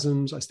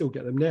spasms, I still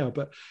get them now,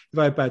 but if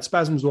I had bad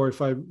spasms, or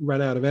if I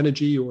ran out of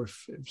energy, or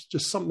if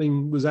just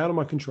something was out of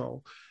my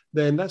control,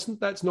 then that's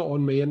not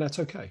on me, and that's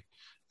okay.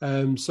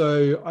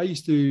 So I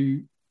used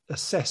to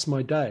assess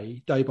my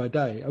day by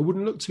day. I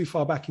wouldn't look too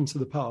far back into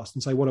the past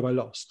and say, what have I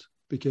lost?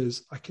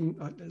 Because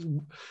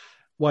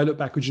why look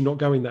backwards? You're not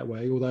going that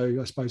way. Although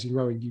I suppose in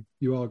rowing,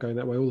 you are going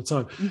that way all the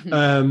time.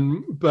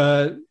 Mm-hmm.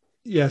 But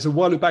yeah, so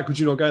why look backwards?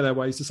 You're not going that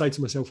way is to say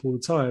to myself all the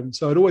time.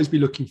 So I'd always be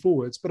looking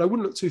forwards, but I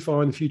wouldn't look too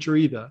far in the future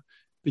either,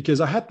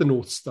 because I had the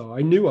North Star.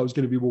 I knew I was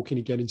going to be walking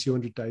again in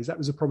 200 days. That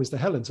was a promise to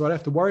Helen. So I don't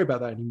have to worry about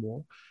that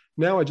anymore.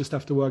 Now I just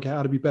have to work out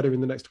how to be better in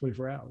the next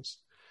 24 hours.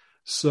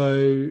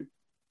 So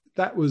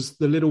that was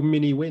the little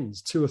mini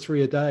wins, 2 or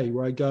 3 a day,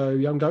 where I go,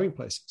 yeah, I'm going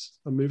places.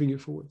 I'm moving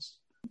it forwards.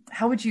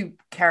 How would you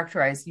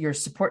characterize your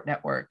support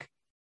network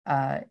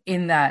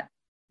in that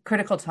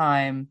critical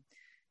time,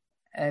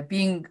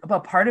 being a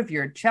part of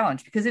your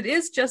challenge? Because it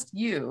is just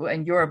you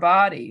and your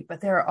body,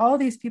 but there are all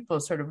these people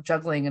sort of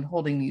juggling and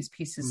holding these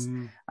pieces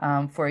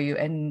for you,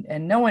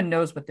 and no one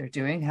knows what they're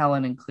doing,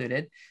 Helen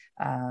included.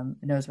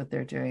 knows what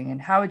they're doing.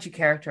 And how would you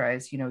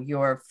characterize,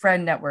 your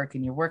friend network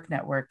and your work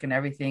network and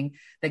everything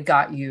that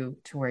got you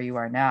to where you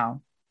are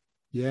now?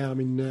 Yeah, I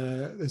mean,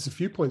 there's a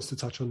few points to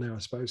touch on there, I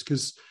suppose,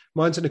 because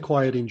mine's an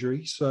acquired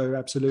injury. So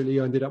absolutely,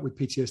 I ended up with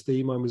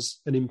PTSD. Mine was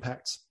an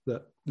impact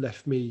that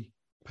left me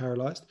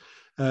paralyzed.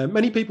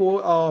 Many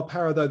people are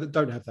para, though, that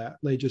don't have that.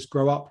 They just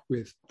grow up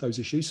with those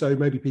issues. So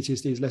maybe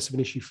PTSD is less of an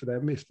issue for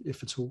them,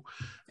 if at all.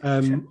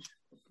 Sure.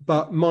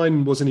 But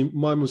mine was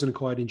an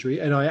acquired injury,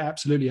 and I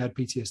absolutely had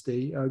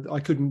PTSD. I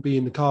couldn't be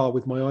in the car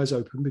with my eyes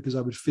open because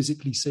I would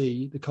physically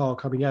see the car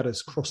coming at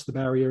us, cross the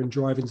barrier and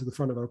drive into the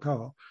front of our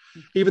car.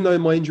 Even though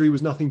my injury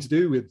was nothing to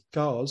do with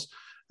cars,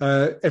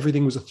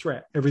 everything was a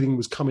threat. Everything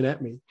was coming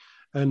at me.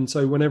 And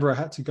so whenever I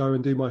had to go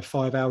and do my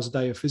 5 hours a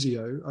day of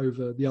physio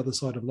over the other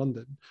side of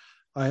London,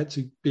 I had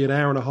to be an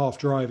hour and a half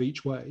drive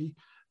each way.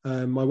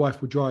 My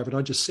wife would drive and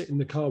I'd just sit in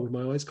the car with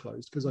my eyes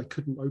closed because I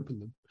couldn't open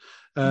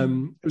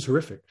them. It was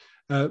horrific.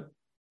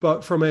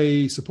 But from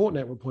a support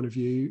network point of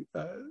view,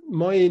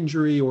 my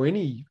injury or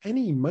any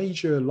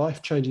major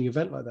life-changing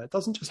event like that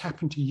doesn't just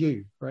happen to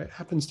you, right? It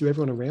happens to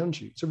everyone around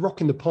you. It's a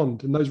rock in the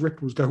pond and those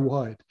ripples go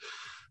wide.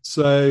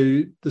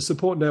 So the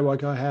support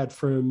network I had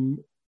from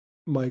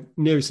my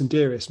nearest and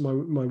dearest, my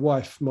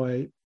wife,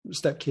 my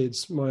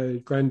stepkids, my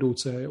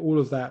granddaughter, all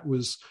of that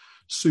was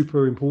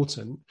super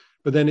important.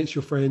 But then it's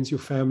your friends, your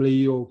family,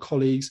 your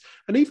colleagues,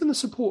 and even the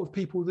support of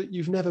people that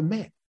you've never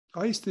met.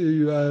 I used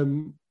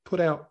to put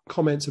out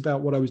comments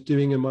about what I was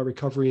doing and my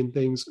recovery and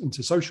things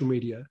into social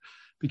media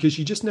because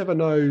you just never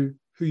know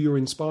who you're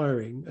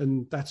inspiring.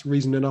 And that's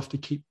reason enough to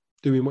keep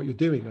doing what you're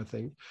doing, I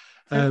think.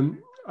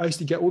 I used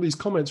to get all these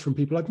comments from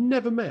people I've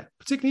never met,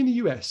 particularly in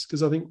the US,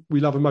 because I think we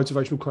love a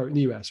motivational quote in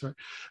the US, right?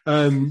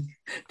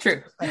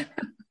 True.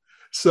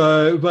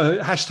 So, but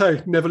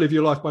hashtag never live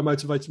your life by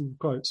motivational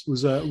quotes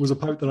was a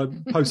post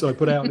that I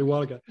put out a little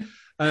while ago.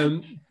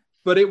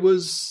 But it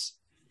was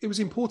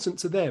important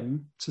to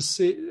them to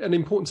see, and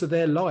important to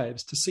their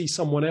lives to see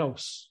someone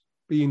else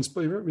be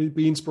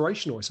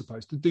inspirational, I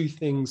suppose, to do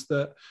things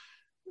that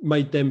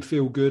made them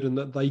feel good and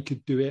that they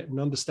could do it and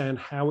understand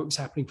how it was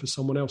happening for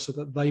someone else so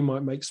that they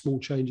might make small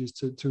changes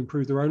to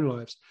improve their own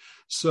lives.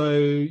 So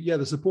yeah,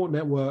 the support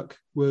network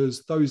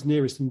was those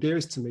nearest and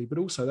dearest to me, but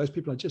also those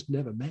people I just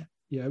never met.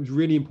 Yeah, it was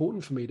really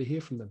important for me to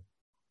hear from them.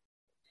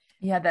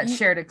 Yeah, that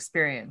shared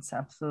experience.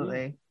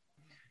 Absolutely. Yeah.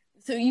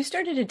 So you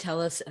started to tell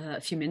us a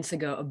few minutes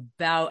ago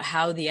about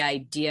how the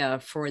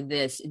idea for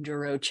this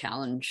Enduro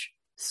Challenge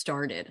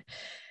started.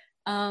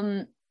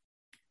 I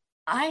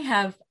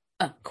have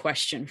a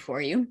question for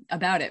you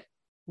about it.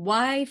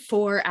 Why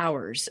 4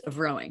 hours of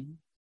rowing?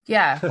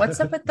 Yeah.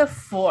 What's up with the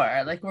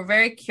 4? Like, we're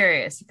very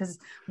curious because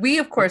we,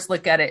 of course,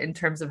 look at it in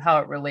terms of how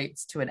it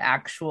relates to an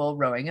actual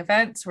rowing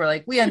event. So we're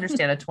like, we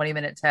understand a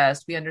 20-minute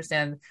test. We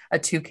understand a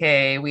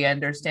 2K. We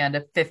understand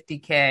a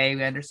 50K.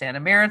 We understand a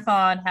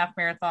marathon, half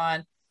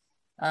marathon.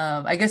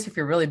 I guess if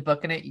you're really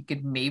booking it, you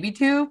could maybe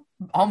do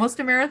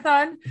almost a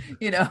marathon,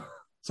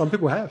 Some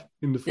people have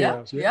in the 4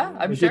 hours. Yeah,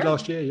 I'm sure. Did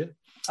last year, yeah.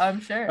 I'm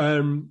sure.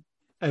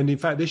 And in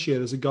fact, this year,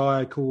 there's a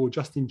guy called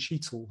Justin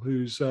Cheetle,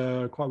 who's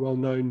quite well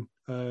known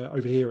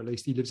over here, at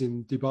least. He lives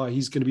in Dubai.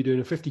 He's going to be doing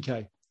a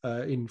 50K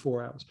in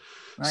 4 hours.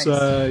 Nice.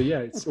 So,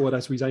 yeah, that's what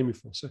he's aiming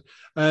for. So,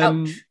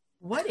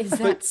 what is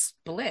that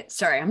split?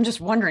 Sorry, I'm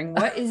just wondering,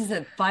 what is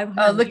the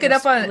 500? Look it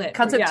up on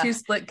Concept 2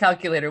 split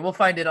calculator. We'll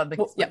find it on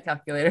the split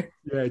calculator.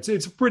 Yeah, it's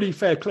a pretty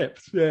fair clip.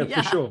 Yeah,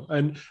 for sure.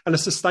 And a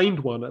sustained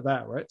one at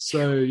that, right?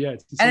 So, yeah.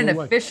 It's and an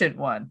efficient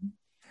one.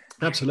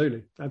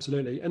 Absolutely.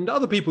 And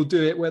other people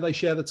do it where they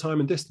share the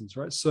time and distance,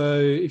 right? So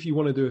if you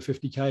want to do a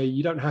 50K,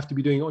 you don't have to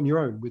be doing it on your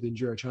own with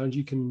Enduro Challenge.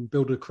 You can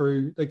build a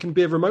crew. They can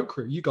be a remote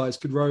crew. You guys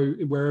could row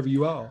wherever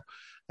you are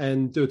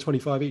and do a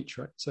 25 each,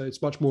 right? So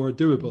it's much more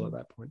doable at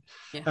that point.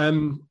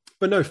 Yeah.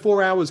 But no,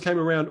 4 hours came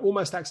around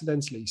almost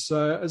accidentally.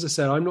 So as I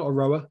said, I'm not a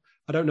rower.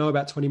 I don't know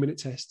about 20-minute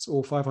tests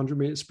or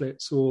 500-minute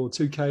splits or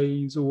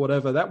 2Ks or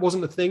whatever. That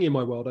wasn't a thing in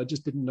my world. I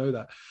just didn't know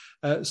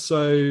that.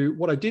 So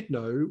what I did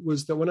know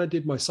was that when I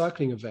did my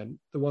cycling event,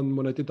 the one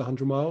when I did the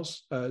 100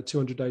 miles,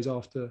 200 days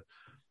after,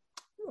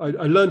 I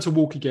learned to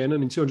walk again.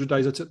 And in 200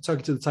 days, I took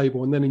it to the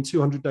table. And then in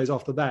 200 days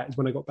after that is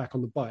when I got back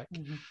on the bike.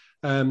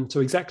 Mm-hmm.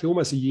 So exactly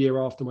almost a year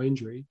after my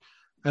injury.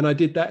 And I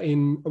did that I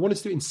wanted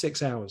to do it in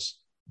 6 hours.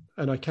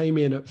 And I came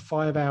in at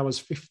 5 hours,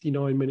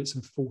 59 minutes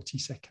and 40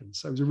 seconds.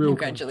 So it was a real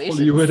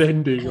Hollywood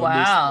ending.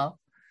 Wow.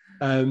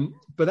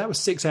 But that was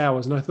 6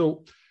 hours. And I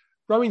thought,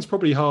 rowing's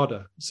probably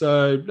harder.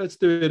 So let's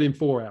do it in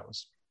 4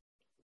 hours.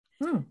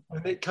 And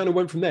it kind of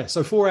went from there.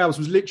 So 4 hours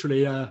was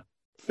literally a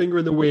finger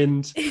in the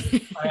wind.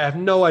 I have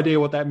no idea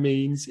what that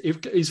means.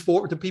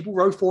 Do people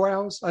row 4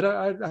 hours? I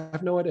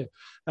have no idea.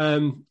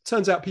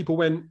 Turns out people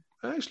went,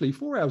 actually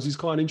 4 hours is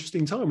quite an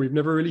interesting time. We've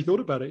never really thought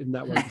about it in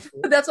that way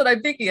before. That's what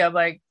I'm thinking. I'm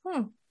like,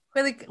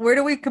 where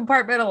do we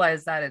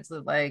compartmentalize that? It's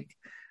like,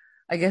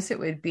 I guess it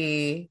would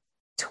be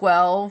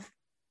 12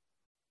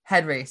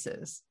 head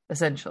races,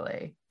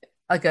 essentially.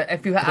 Like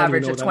if you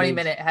average a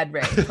 20-minute head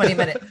race,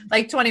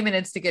 20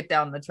 minutes to get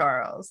down the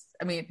Charles.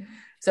 I mean,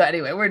 So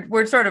anyway,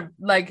 we're sort of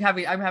like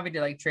I'm having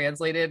to like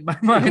translate it in my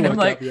mind. I'm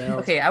like,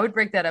 okay, I would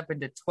break that up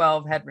into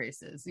 12 head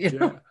races. You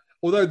know?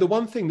 Although the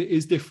one thing that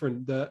is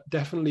different that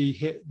definitely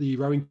hit the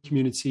rowing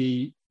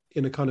community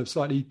in a kind of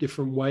slightly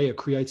different way, a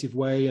creative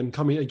way, and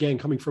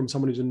coming from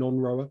someone who's a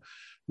non-rower,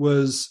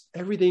 was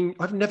everything.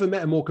 I've never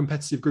met a more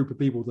competitive group of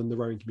people than the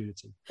rowing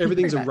community.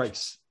 Everything's a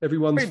race.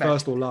 Everyone's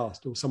first or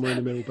last or somewhere in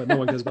the middle, but no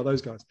one cares about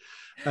those guys.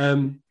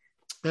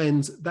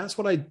 And that's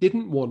what I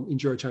didn't want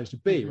Enduro Challenge to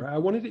be, right? I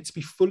wanted it to be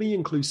fully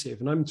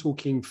inclusive. And I'm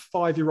talking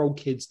 5-year-old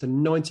kids to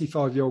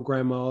 95-year-old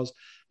grandmas,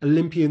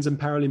 Olympians and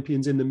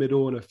Paralympians in the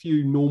middle, and a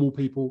few normal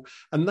people.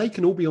 And they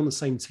can all be on the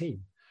same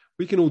team.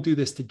 We can all do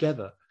this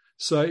together.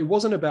 So it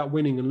wasn't about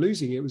winning and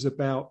losing. It was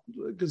about,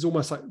 there's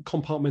almost like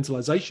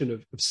compartmentalization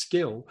of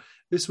skill.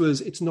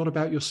 It's not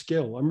about your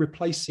skill. I'm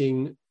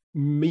replacing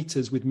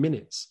meters with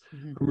minutes.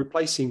 I'm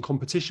replacing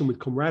competition with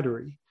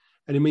camaraderie.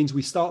 And it means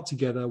we start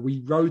together,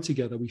 we row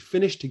together, we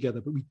finish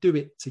together, but we do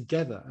it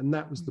together. And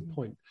that was the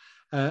point.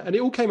 And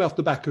it all came off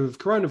the back of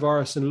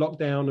coronavirus and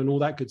lockdown and all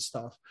that good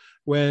stuff.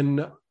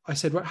 When I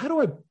said, right, how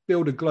do I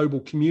build a global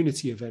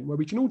community event where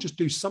we can all just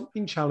do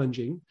something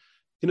challenging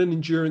in an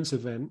endurance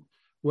event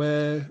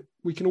where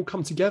we can all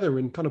come together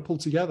and kind of pull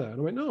together?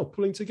 And I went, no,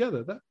 pulling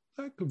together, that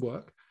could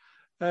work.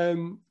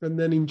 And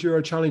then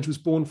Enduro Challenge was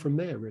born from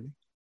there, really.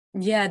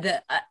 Yeah,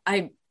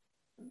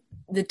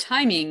 the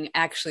timing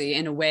actually,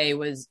 in a way,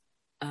 was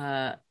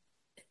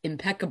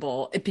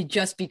impeccable.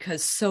 Just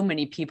because so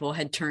many people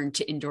had turned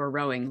to indoor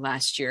rowing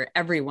last year.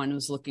 Everyone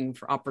was looking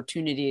for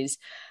opportunities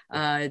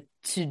to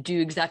do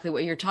exactly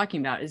what you're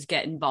talking about, is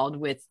get involved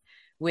with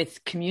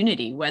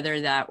community, whether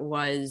that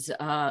was,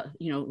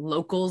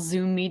 local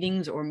Zoom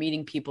meetings or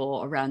meeting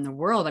people around the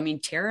world. I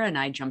mean, Tara and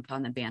I jumped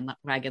on the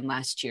bandwagon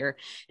last year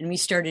and we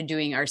started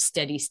doing our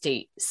Steady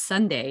State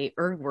Sunday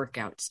erg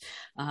workouts.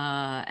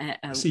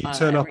 So you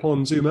turn up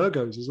on Zoom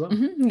ergos as well.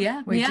 Mm-hmm,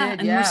 yeah. We did.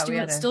 And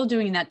we're still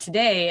doing that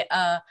today.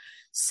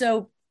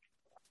 So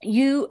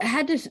you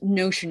had this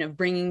notion of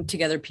bringing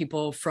together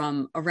people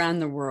from around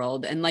the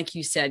world. And like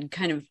you said,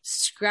 kind of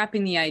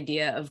scrapping the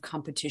idea of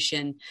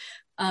competition.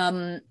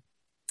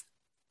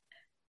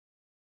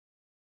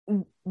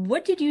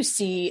 What did you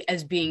see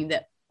as being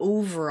the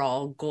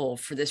overall goal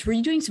for this? Were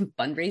you doing some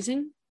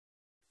fundraising?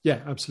 Yeah,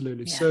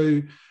 absolutely. Yeah.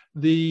 So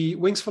the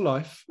Wings for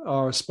Life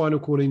are a spinal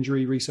cord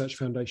injury research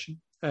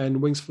foundation,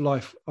 and Wings for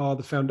Life are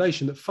the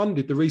foundation that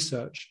funded the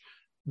research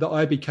that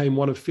I became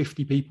one of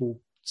 50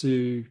 people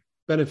to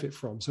benefit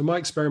from. So my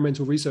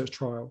experimental research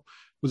trial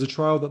was a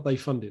trial that they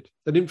funded.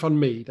 They didn't fund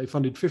me. They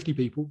funded 50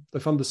 people. They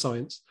funded the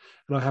science.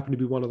 And I happen to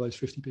be one of those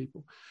 50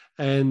 people.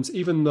 And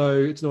even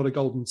though it's not a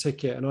golden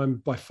ticket, and I'm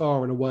by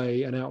far and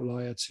away an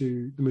outlier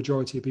to the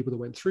majority of people that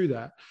went through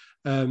that,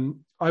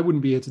 I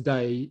wouldn't be here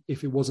today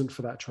if it wasn't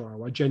for that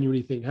trial. I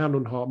genuinely think, hand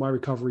on heart, my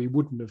recovery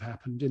wouldn't have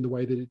happened in the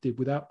way that it did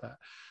without that.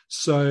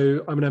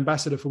 So I'm an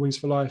ambassador for Wings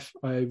for Life.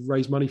 I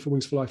raise money for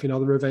Wings for Life in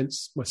other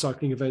events, my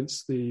cycling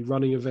events, the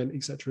running event,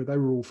 etc. They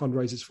were all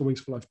fundraisers for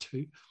Wings for Life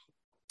too.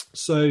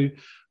 So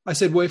I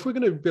said, well, if we're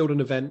going to build an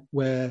event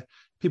where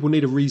people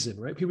need a reason,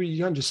 right?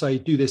 You can't just say,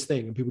 do this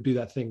thing and people do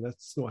that thing.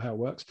 That's not how it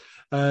works.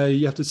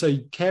 You have to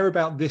say, care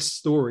about this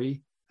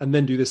story and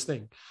then do this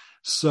thing.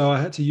 So I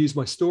had to use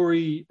my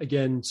story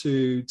again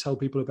to tell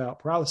people about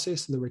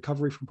paralysis and the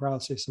recovery from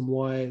paralysis and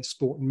why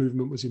sport and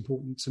movement was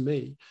important to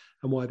me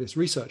and why this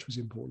research was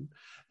important.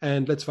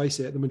 And let's face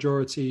it,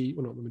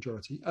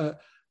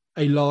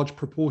 a large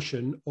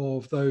proportion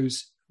of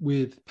those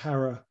with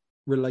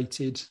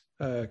para-related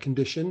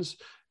conditions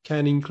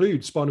can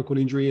include spinal cord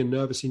injury and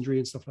nervous injury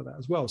and stuff like that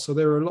as well. So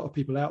there are a lot of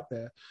people out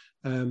there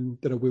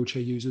that are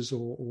wheelchair users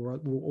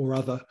or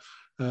other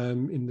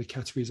in the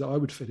categories that I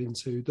would fit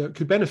into that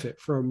could benefit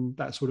from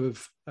that sort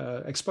of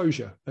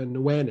exposure and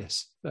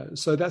awareness.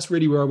 So that's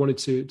really where I wanted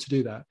to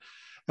do that.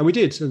 And we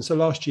did. And so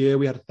last year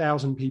we had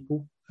 1,000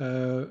 people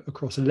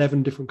across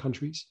 11 different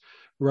countries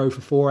row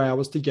for 4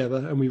 hours together,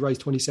 and we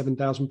raised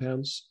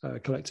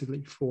 £27,000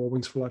 collectively for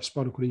Wings for Life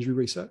spinal cord injury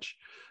research.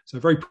 So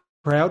very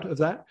proud of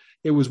that.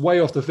 It was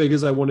way off the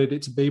figures I wanted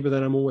it to be, but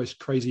then I'm always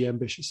crazy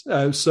ambitious.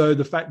 So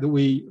the fact that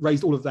we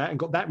raised all of that and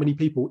got that many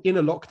people in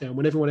a lockdown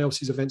when everyone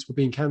else's events were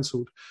being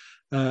cancelled,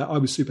 I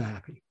was super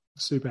happy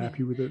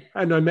with it.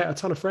 And I met a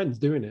ton of friends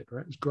doing it,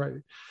 right? It was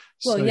great.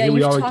 Well, so here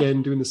we are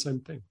again doing the same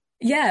thing.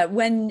 Yeah.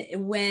 When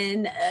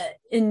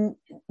in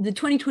the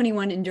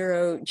 2021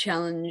 Enduro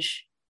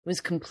Challenge was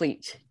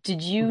complete,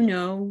 did you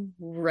know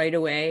right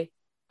away,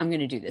 I'm going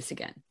to do this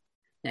again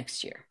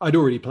next year? I'd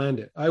already planned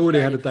it. I already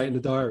had a date in the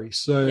diary.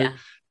 So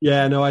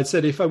I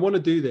said, if I want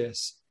to do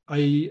this,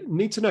 I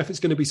need to know if it's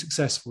going to be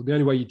successful. The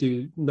only way you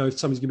do know if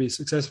something's going to be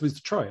successful is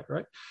to try it,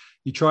 right?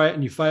 You try it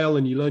and you fail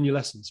and you learn your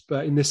lessons.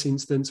 But in this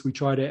instance, we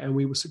tried it and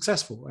we were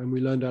successful and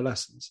we learned our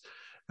lessons.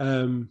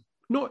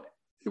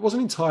 It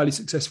wasn't entirely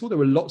successful. There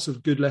were lots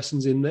of good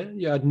lessons in there.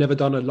 Yeah, I'd never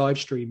done a live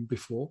stream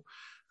before.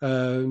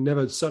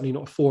 Certainly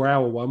not a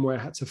 4-hour one where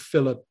I had to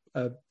fill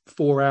a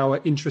 4-hour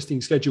interesting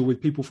schedule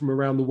with people from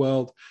around the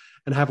world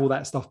and have all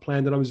that stuff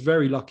planned. And I was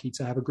very lucky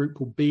to have a group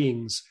called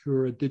Beings, who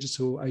are a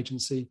digital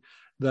agency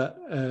that,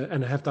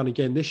 and have done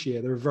again this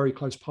year. They're a very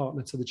close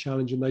partner to the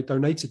challenge, and they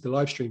donated the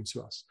live stream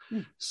to us.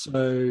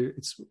 So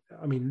it's,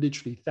 I mean,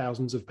 literally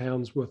thousands of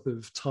pounds worth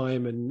of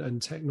time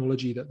and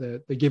technology that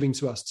they're giving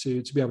to us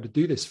to be able to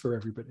do this for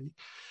everybody.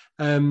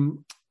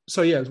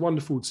 So yeah, it was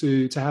wonderful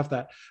to have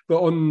that.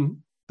 But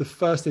on the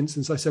first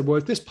instance, I said, well,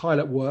 if this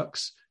pilot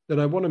works, then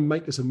I want to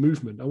make this a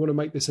movement. I want to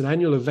make this an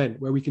annual event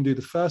where we can do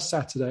the first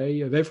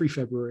Saturday of every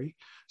February.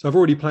 So I've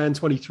already planned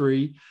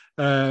 23.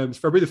 It's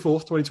February the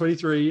 4th,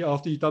 2023.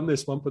 After you've done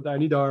this one, put that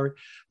in your diary.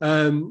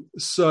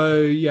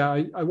 So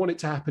yeah, I want it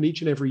to happen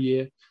each and every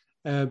year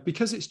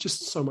because it's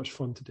just so much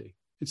fun to do.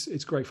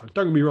 It's great fun.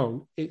 Don't get me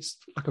wrong. It's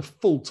like a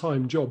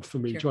full-time job for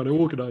me trying to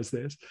organize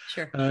this.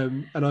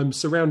 And I'm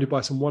surrounded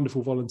by some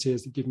wonderful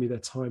volunteers that give me their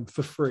time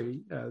for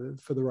free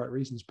for the right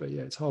reasons. But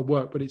yeah, it's hard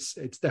work, but it's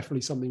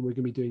definitely something we're going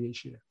to be doing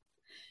each year.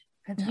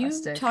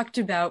 Fantastic. You talked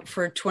about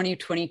for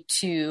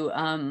 2022,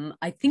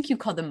 I think you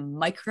call them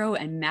micro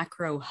and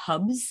macro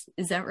hubs.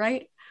 Is that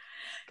right?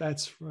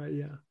 That's right.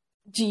 Yeah.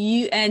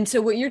 And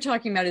so what you're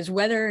talking about is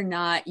whether or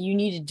not you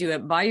need to do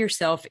it by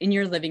yourself in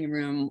your living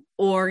room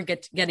or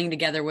getting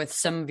together with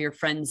some of your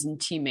friends and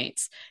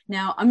teammates.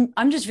 Now,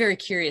 I'm just very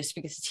curious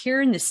because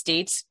here in the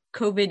States,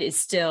 COVID is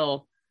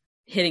still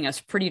hitting us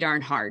pretty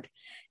darn hard.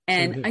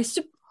 And I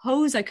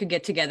suppose I could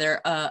get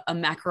together a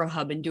macro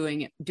hub and do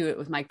it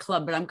with my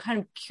club, but I'm kind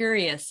of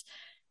curious,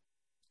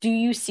 do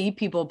you see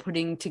people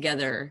putting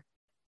together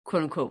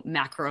quote unquote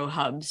macro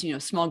hubs,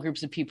 small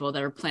groups of people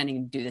that are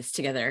planning to do this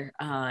together,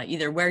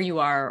 either where you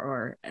are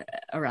or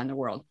around the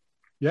world?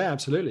 Yeah,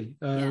 absolutely.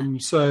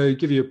 So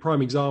give you a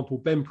prime example,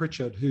 Ben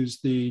Pritchard, who's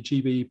the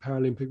GB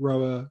Paralympic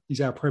rower.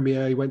 He's our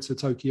premier. He went to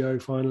Tokyo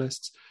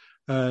finalists.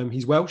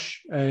 He's Welsh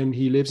and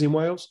he lives in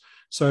Wales.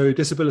 So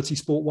Disability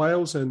Sport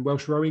Wales and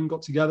Welsh Rowing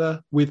got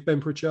together with Ben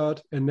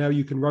Pritchard, and now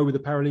you can row with a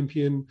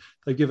Paralympian.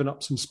 They've given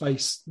up some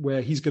space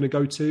where he's going to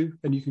go to,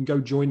 and you can go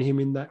join him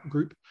in that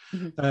group.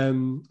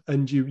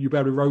 And you'll be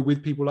able to row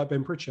with people like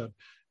Ben Pritchard.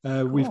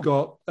 Cool. We've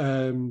got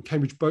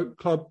Cambridge Boat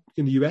Club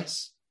in the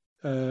US,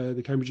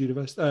 the Cambridge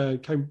University,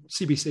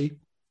 CBC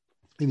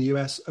in the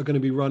US are going to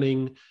be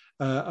running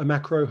a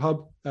macro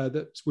hub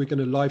that we're going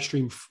to live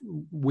stream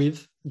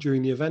with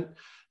during the event.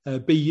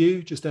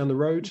 BU just down the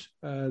road,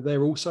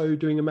 they're also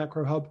doing a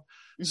macro hub.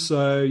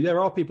 So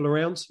there are people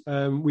around.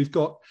 We've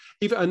got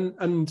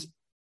and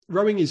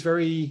rowing is for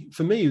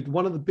me,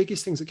 one of the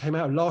biggest things that came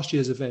out of last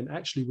year's event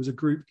actually was a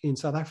group in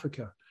South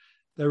Africa.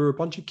 There were a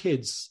bunch of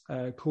kids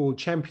called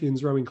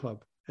Champions Rowing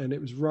Club, and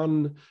it was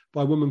run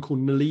by a woman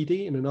called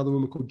Naledi and another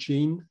woman called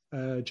Jean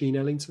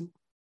Ellington.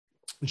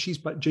 And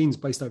Jean's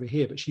based over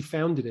here, but she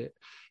founded it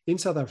in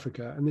South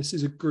Africa. And this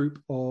is a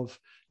group of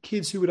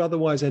kids who would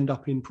otherwise end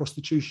up in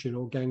prostitution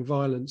or gang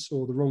violence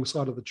or the wrong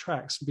side of the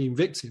tracks, being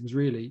victims,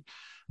 really.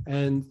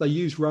 And they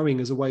use rowing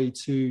as a way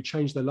to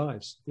change their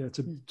lives,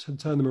 to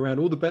turn them around.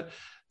 All the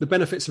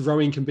benefits of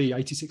rowing can be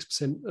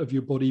 86% of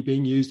your body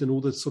being used and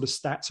all the sort of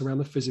stats around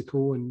the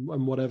physical and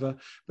whatever.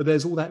 But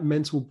there's all that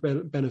mental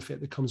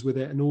benefit that comes with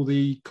it, and all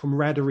the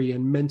camaraderie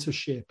and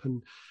mentorship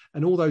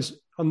and all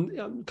those kind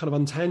of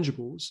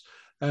intangibles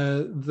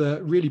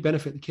that really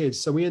benefit the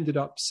kids. So we ended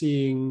up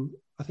seeing,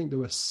 I think there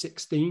were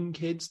 16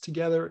 kids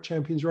together at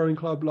Champions Rowing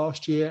Club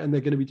last year, and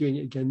they're going to be doing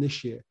it again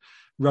this year,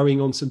 rowing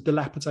on some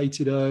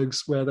dilapidated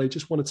ergs where they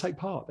just want to take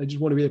part. They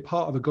just want to be a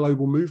part of a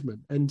global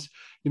movement. And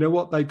you know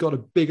what? They've got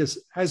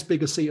as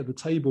big a seat at the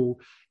table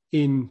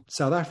in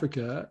South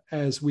Africa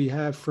as we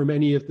have from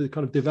any of the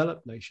kind of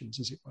developed nations,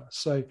 as it were.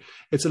 So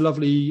it's a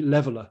lovely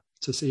leveler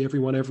to see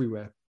everyone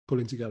everywhere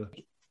pulling together.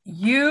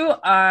 You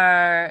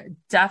are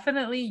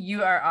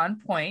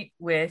on point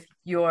with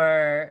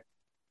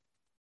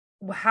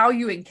how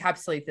you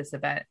encapsulate this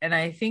event. And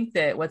I think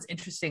that what's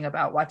interesting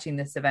about watching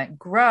this event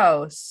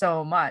grow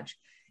so much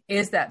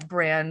is that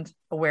brand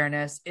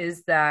awareness,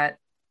 is that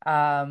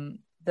the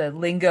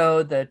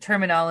lingo, the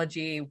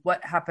terminology,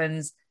 what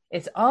happens.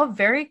 It's all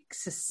very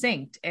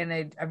succinct. And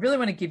I really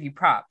want to give you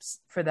props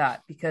for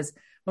that, because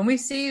when we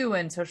see you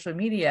in social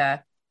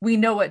media, we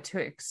know what to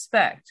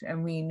expect,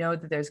 and we know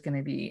that there's going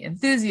to be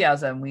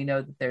enthusiasm. We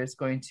know that there's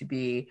going to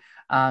be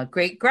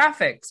great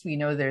graphics. We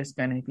know there's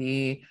going to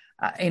be,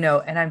 and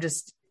I'm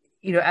just,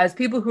 as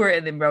people who are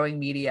in the rowing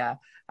media,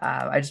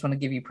 I just want to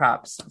give you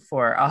props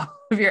for all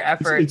of your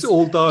efforts. It's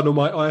all done on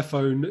my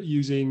iPhone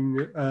using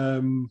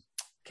Canva.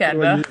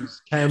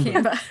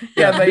 Canva.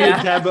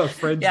 Canva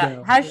friends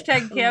now.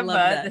 Hashtag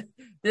Canva.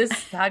 This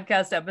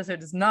podcast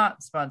episode is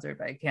not sponsored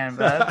by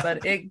Canva,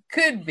 but it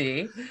could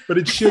be. But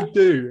it should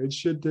do. It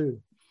should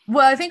do.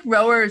 Well, I think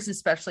rowers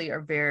especially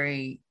are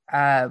very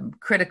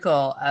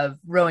critical of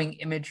rowing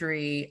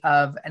imagery,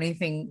 of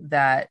anything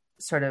that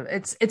sort of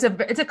it's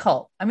a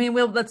cult. I mean,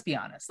 let's be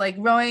honest. Like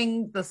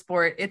rowing, the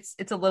sport, it's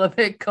a little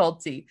bit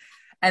culty.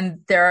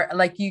 And there,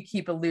 like you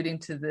keep alluding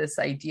to this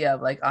idea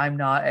of like, I'm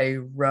not a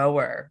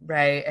rower,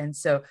 right? And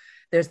so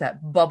there's that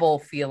bubble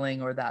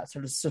feeling or that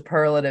sort of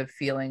superlative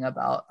feeling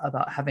about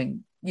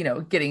having,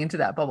 getting into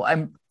that bubble.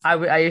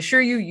 I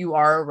assure you, you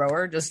are a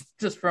rower, just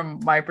from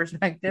my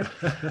perspective.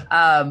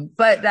 But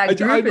that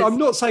group I'm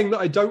not saying that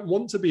I don't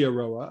want to be a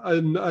rower,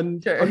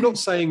 and sure. I'm not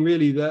saying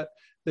really that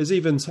there's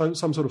even some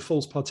sort of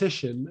false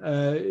partition.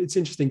 It's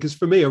interesting because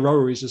for me, a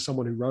rower is just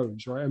someone who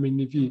rows, right? I mean,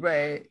 if you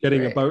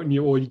getting a boat and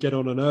you get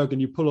on an erg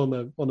and you pull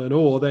on an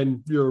oar,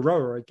 then you're a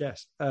rower, I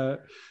guess.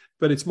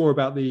 But it's more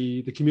about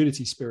the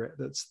community spirit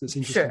that's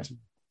interesting sure. to me.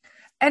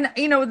 And,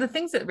 the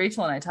things that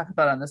Rachel and I talk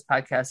about on this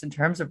podcast in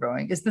terms of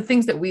rowing is the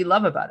things that we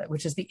love about it,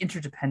 which is the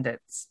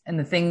interdependence and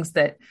the things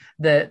that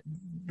the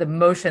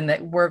motion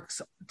that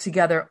works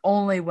together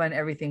only when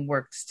everything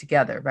works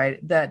together, right?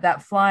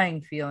 That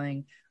flying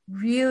feeling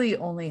really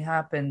only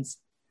happens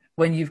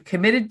when you've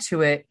committed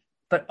to it,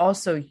 but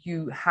also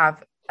you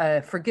have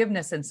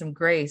forgiveness and some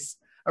grace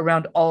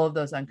around all of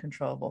those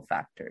uncontrollable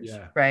factors,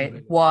 right?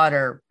 Really.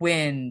 Water,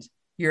 wind,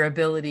 your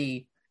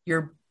ability,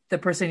 the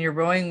person you're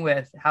rowing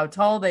with, how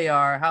tall they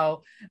are,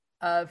 how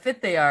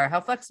fit they are, how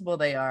flexible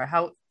they are,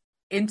 how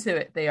into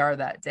it they are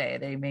that day.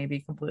 They may be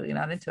completely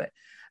not into it.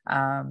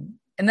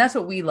 And that's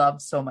what we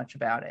love so much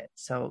about it.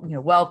 So,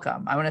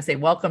 welcome. I want to say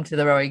welcome to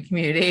the rowing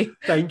community.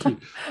 Thank you.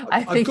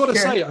 I've got to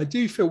say, I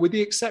do feel, with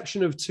the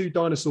exception of 2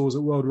 dinosaurs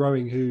at World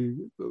Rowing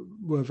who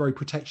were very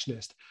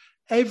protectionist,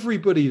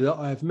 everybody that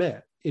I've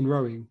met in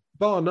rowing,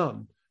 bar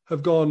none,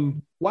 have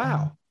gone,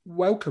 wow,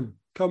 welcome,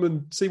 come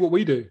and see what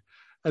we do.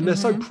 And they're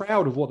so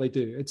proud of what they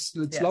do. It's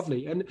yes.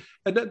 lovely. And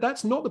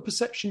that's not the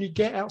perception you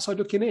get outside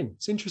looking in.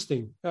 It's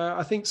interesting.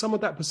 I think some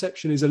of that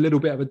perception is a little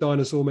bit of a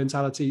dinosaur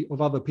mentality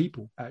of other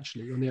people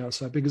actually on the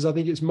outside, because I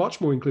think it's much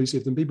more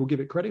inclusive than people give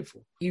it credit for.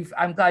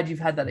 I'm glad you've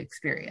had that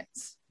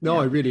experience. No,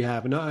 I really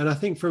have. And I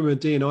think from a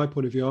D&I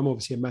point of view, I'm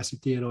obviously a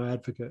massive D&I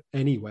advocate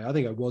anyway. I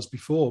think I was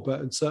before,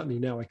 and certainly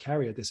now I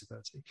carry a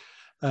disability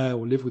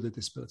or live with a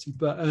disability.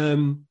 But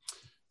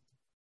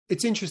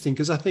it's interesting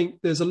because I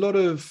think there's a lot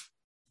of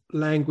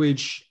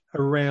language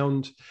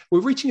around, we're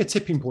reaching a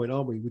tipping point,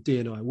 aren't we, with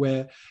D&I,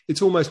 where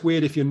it's almost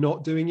weird if you're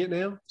not doing it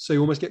now. So you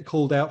almost get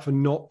called out for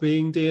not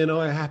being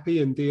D&I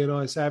happy and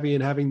D&I savvy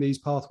and having these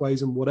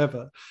pathways and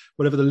whatever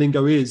the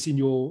lingo is in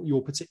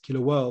your particular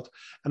world.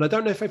 And I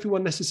don't know if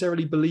everyone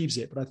necessarily believes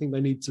it, but I think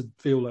they need to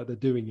feel like they're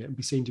doing it and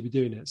be seen to be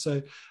doing it.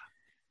 So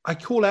I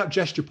call out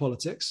gesture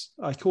politics.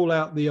 I call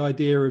out the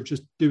idea of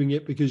just doing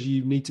it because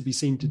you need to be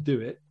seen to do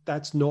it.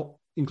 That's not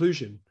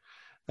inclusion.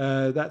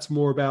 That's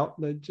more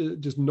about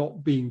just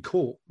not being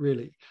caught,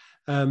 really.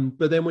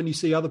 But then when you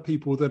see other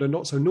people that are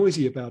not so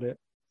noisy about it,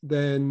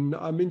 then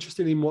I'm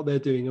interested in what they're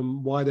doing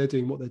and why they're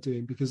doing what they're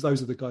doing, because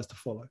those are the guys to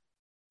follow.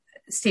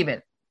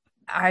 Stephen,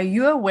 are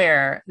you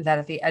aware that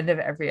at the end of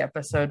every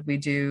episode we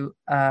do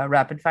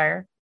rapid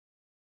fire?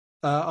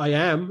 I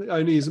am,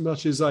 only as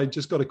much as I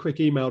just got a quick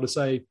email to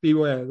say,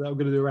 beware that I'm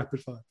going to do a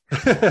rapid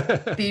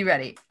fire. Be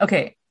ready.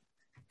 Okay.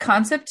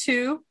 Concept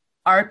 2,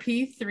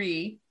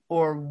 RP3,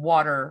 or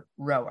water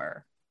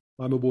rower?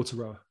 I'm a water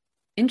rower.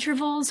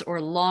 Intervals or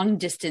long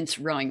distance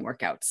rowing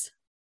workouts?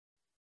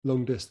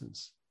 Long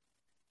distance.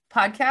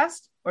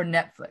 Podcast or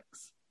Netflix?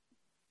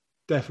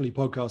 Definitely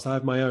podcast. I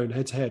have my own,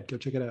 head to head. Go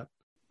check it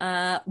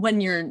out. When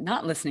you're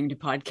not listening to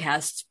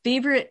podcasts,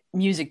 favorite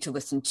music to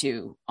listen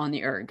to on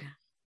the erg?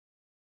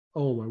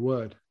 Oh my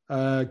word.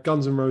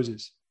 Guns N'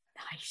 Roses.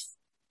 Nice.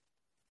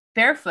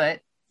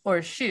 Barefoot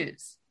or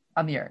shoes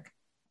on the erg?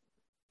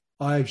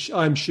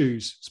 I'm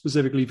shoes,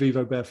 specifically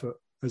Vivo Barefoot,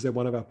 as they're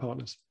one of our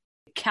partners.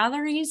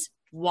 Calories,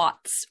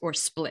 watts, or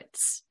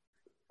splits?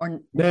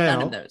 Or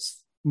none of those?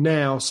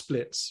 Now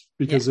splits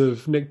because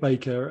of Nick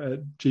Baker at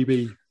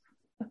GB.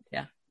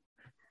 Yeah.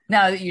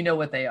 Now that you know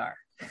what they are.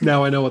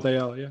 Now I know what they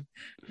are, yeah.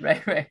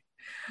 Right.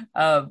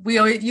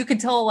 You can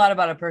tell a lot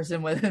about a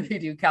person whether they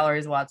do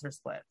calories, watts, or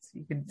splits.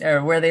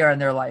 Or where they are in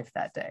their life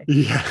that day.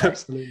 Yeah, right?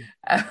 Absolutely.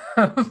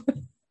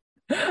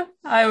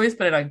 I always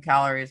put it on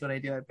calories when I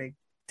do a big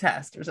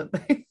test or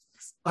something.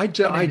 I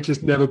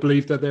just never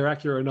believed that they're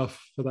accurate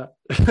enough for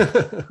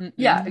that.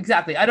 Yeah,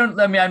 exactly.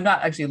 I'm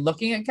not actually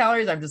looking at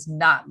calories. I'm just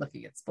not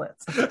looking at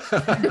splits.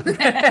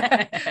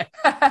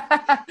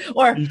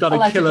 Or you've done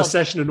a killer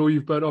session and all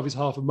you've burnt off is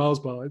half a Mars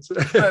bar. It's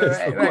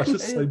right.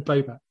 Just say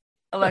payback.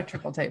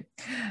 Electrical tape.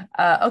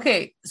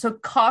 Okay, so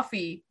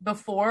coffee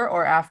before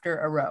or after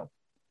a row?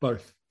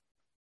 Both.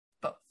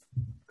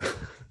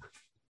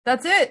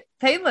 That's it.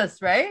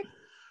 Painless, right?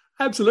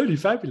 Absolutely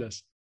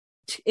fabulous.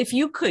 If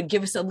you could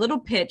give us a little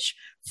pitch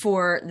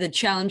for the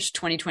Challenge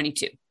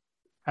 2022.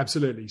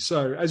 Absolutely.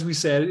 So as we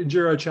said,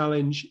 Enduro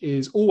Challenge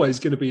is always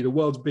going to be the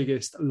world's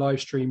biggest live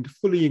streamed,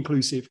 fully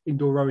inclusive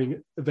indoor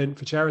rowing event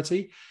for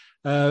charity.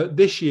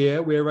 This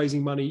year, we're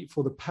raising money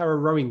for the Para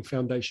Rowing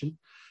Foundation,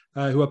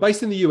 who are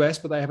based in the US,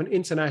 but they have an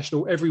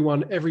international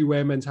everyone,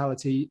 everywhere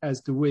mentality, as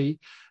do we.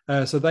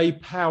 So they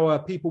power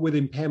people with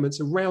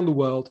impairments around the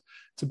world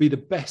to be the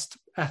best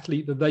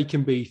athlete that they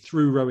can be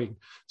through rowing.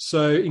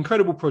 So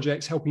incredible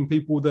projects helping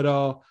people that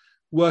are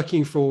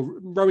rowing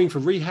for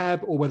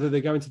rehab, or whether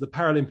they're going to the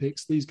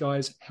Paralympics. These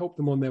guys help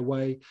them on their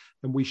way,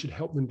 and we should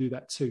help them do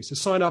that too. So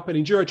sign up at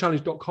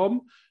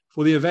endurochallenge.com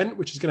for the event,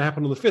 which is going to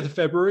happen on the 5th of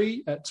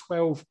February at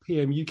 12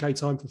 p.m. UK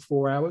time for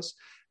 4 hours,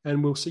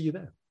 and we'll see you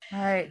there. All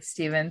right,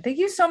 Stephen. Thank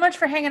you so much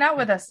for hanging out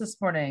with us this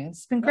morning.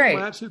 It's been great.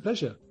 My absolute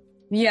pleasure.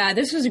 Yeah,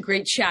 this was a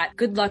great chat.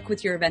 Good luck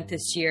with your event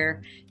this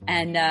year.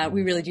 And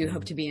we really do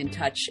hope to be in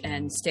touch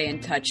and stay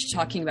in touch,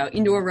 talking about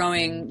indoor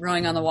rowing,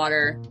 rowing on the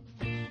water,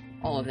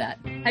 all of that.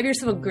 Have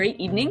yourself a great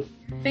evening.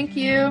 Thank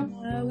you.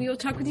 We will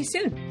talk with you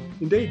soon.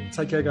 Indeed.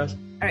 Take care, guys. All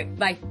right.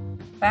 Bye.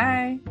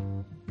 Bye.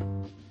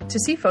 To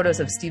see photos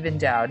of Stephen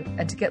Dowd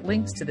and to get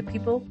links to the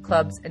people,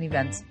 clubs, and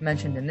events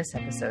mentioned in this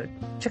episode,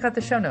 check out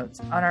the show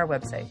notes on our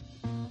website.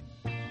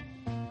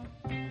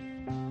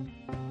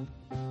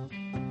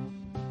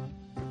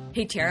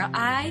 Hey, Tara,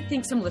 I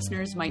think some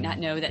listeners might not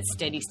know that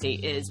Steady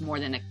State is more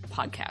than a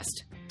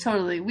podcast.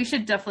 Totally. We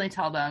should definitely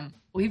tell them.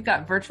 We've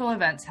got virtual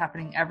events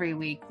happening every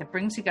week that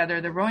brings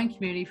together the rowing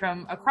community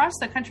from across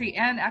the country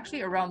and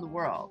actually around the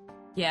world.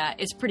 Yeah,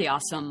 it's pretty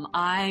awesome.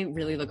 I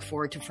really look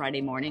forward to Friday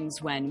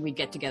mornings when we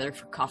get together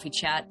for coffee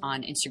chat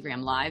on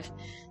Instagram Live,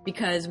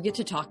 because we get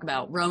to talk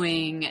about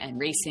rowing and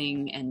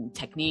racing and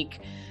technique,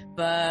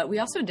 but we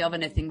also delve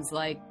into things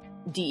like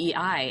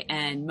DEI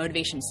and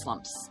motivation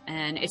slumps.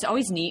 And it's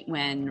always neat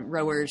when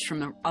rowers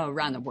from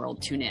around the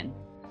world tune in.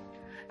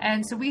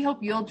 And so we hope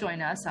you'll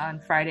join us on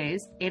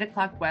Fridays, 8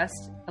 o'clock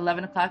West,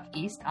 11 o'clock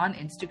East on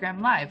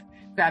Instagram Live.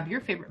 Grab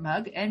your favorite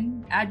mug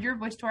and add your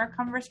voice to our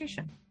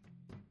conversation.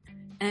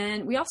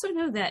 And we also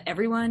know that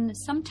everyone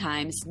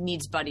sometimes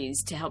needs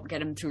buddies to help get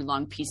them through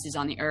long pieces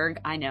on the erg.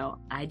 I know,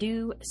 I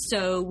do.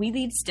 So we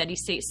lead Steady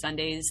State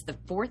Sundays the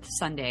fourth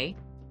Sunday,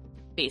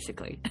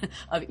 basically,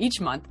 of each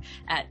month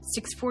at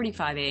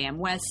 6:45 a.m.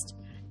 West,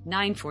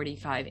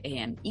 9:45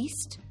 a.m.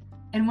 East.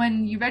 And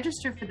when you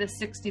register for the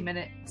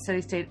 60-minute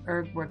Steady State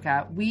erg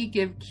workout, we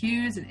give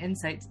cues and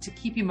insights to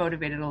keep you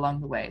motivated along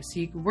the way, so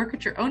you can work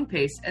at your own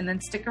pace and then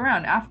stick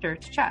around after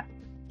to chat.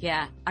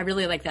 Yeah, I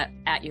really like that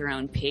at your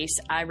own pace.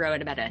 I row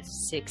at about a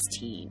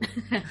 16.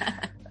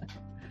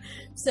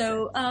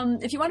 So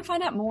if you want to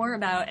find out more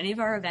about any of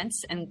our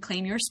events and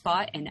claim your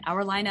spot in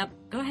our lineup,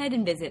 go ahead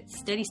and visit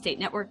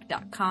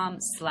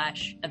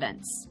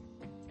steadystatenetwork.com/events.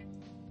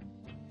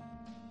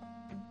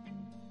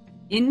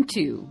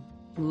 Into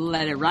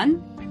let it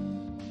run.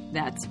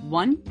 That's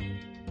 1,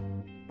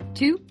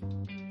 2,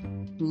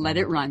 let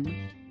it run.